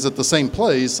Mondays at the same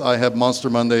place, I have Monster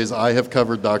Mondays. I have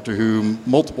covered Doctor Who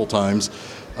multiple times.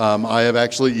 I have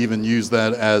actually even used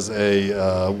that as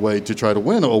a way to try to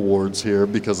win awards here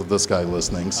because of this guy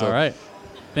listening. So all right.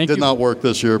 Thank you. Did not work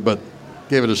this year, but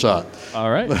gave it a shot. All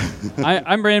right.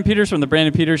 I'm Brandon Peters from The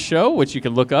Brandon Peters Show, which you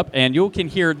can look up, and you can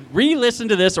re-listen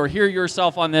to this or hear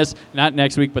yourself on this, not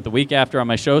next week, but the week after on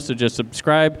my show, so just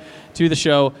subscribe to the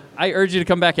show. I urge you to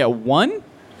come back at 1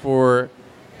 for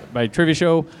my trivia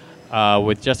show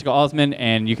with Jessica Alsman,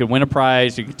 and you can win a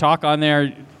prize. You can talk on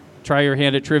there, try your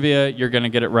hand at trivia. You're going to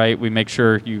get it right. We make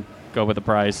sure you go with a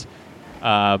prize.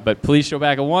 But please show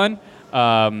back at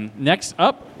 1. Next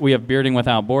up, we have Bearding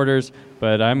Without Borders,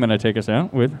 but I'm going to take us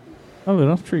out with a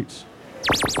little treats.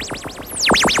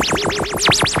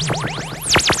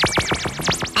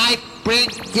 I bring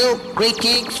you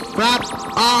greetings from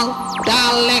all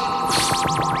dialects.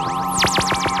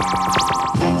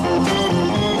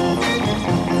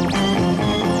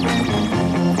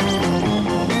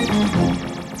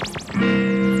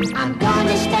 I'm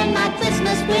gonna spend my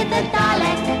Christmas with a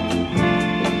Dalek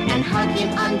and hug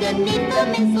him underneath the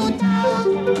mistletoe.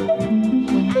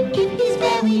 And if he's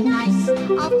very nice,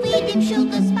 I'll feed him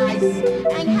sugar spice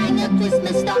and hang a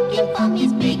Christmas stocking from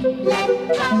his big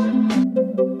left toe.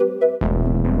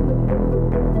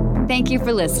 Thank you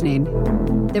for listening.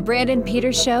 The Brandon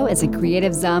Peters Show is a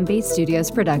Creative Zombie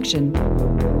Studios production.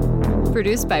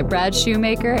 Produced by Brad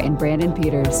Shoemaker and Brandon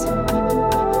Peters.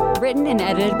 Written and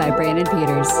edited by Brandon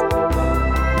Peters.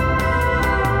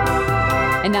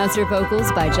 Announcer vocals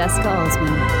by Jessica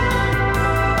Alsman.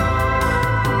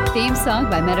 Theme song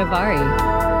by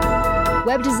Metavari.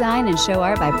 Web design and show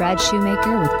art by Brad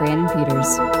Shoemaker with Brandon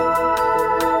Peters.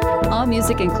 All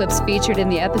music and clips featured in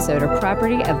the episode are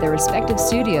property of their respective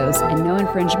studios and no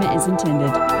infringement is intended.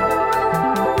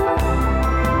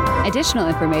 Additional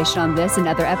information on this and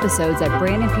other episodes at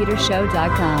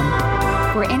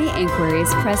BrandonPetersShow.com. For any inquiries,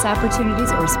 press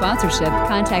opportunities, or sponsorship,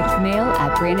 contact mail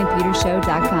at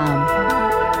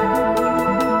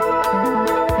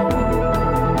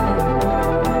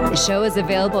BrandonPetersShow.com. The show is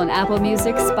available on Apple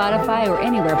Music, Spotify, or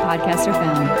anywhere podcasts are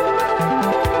found.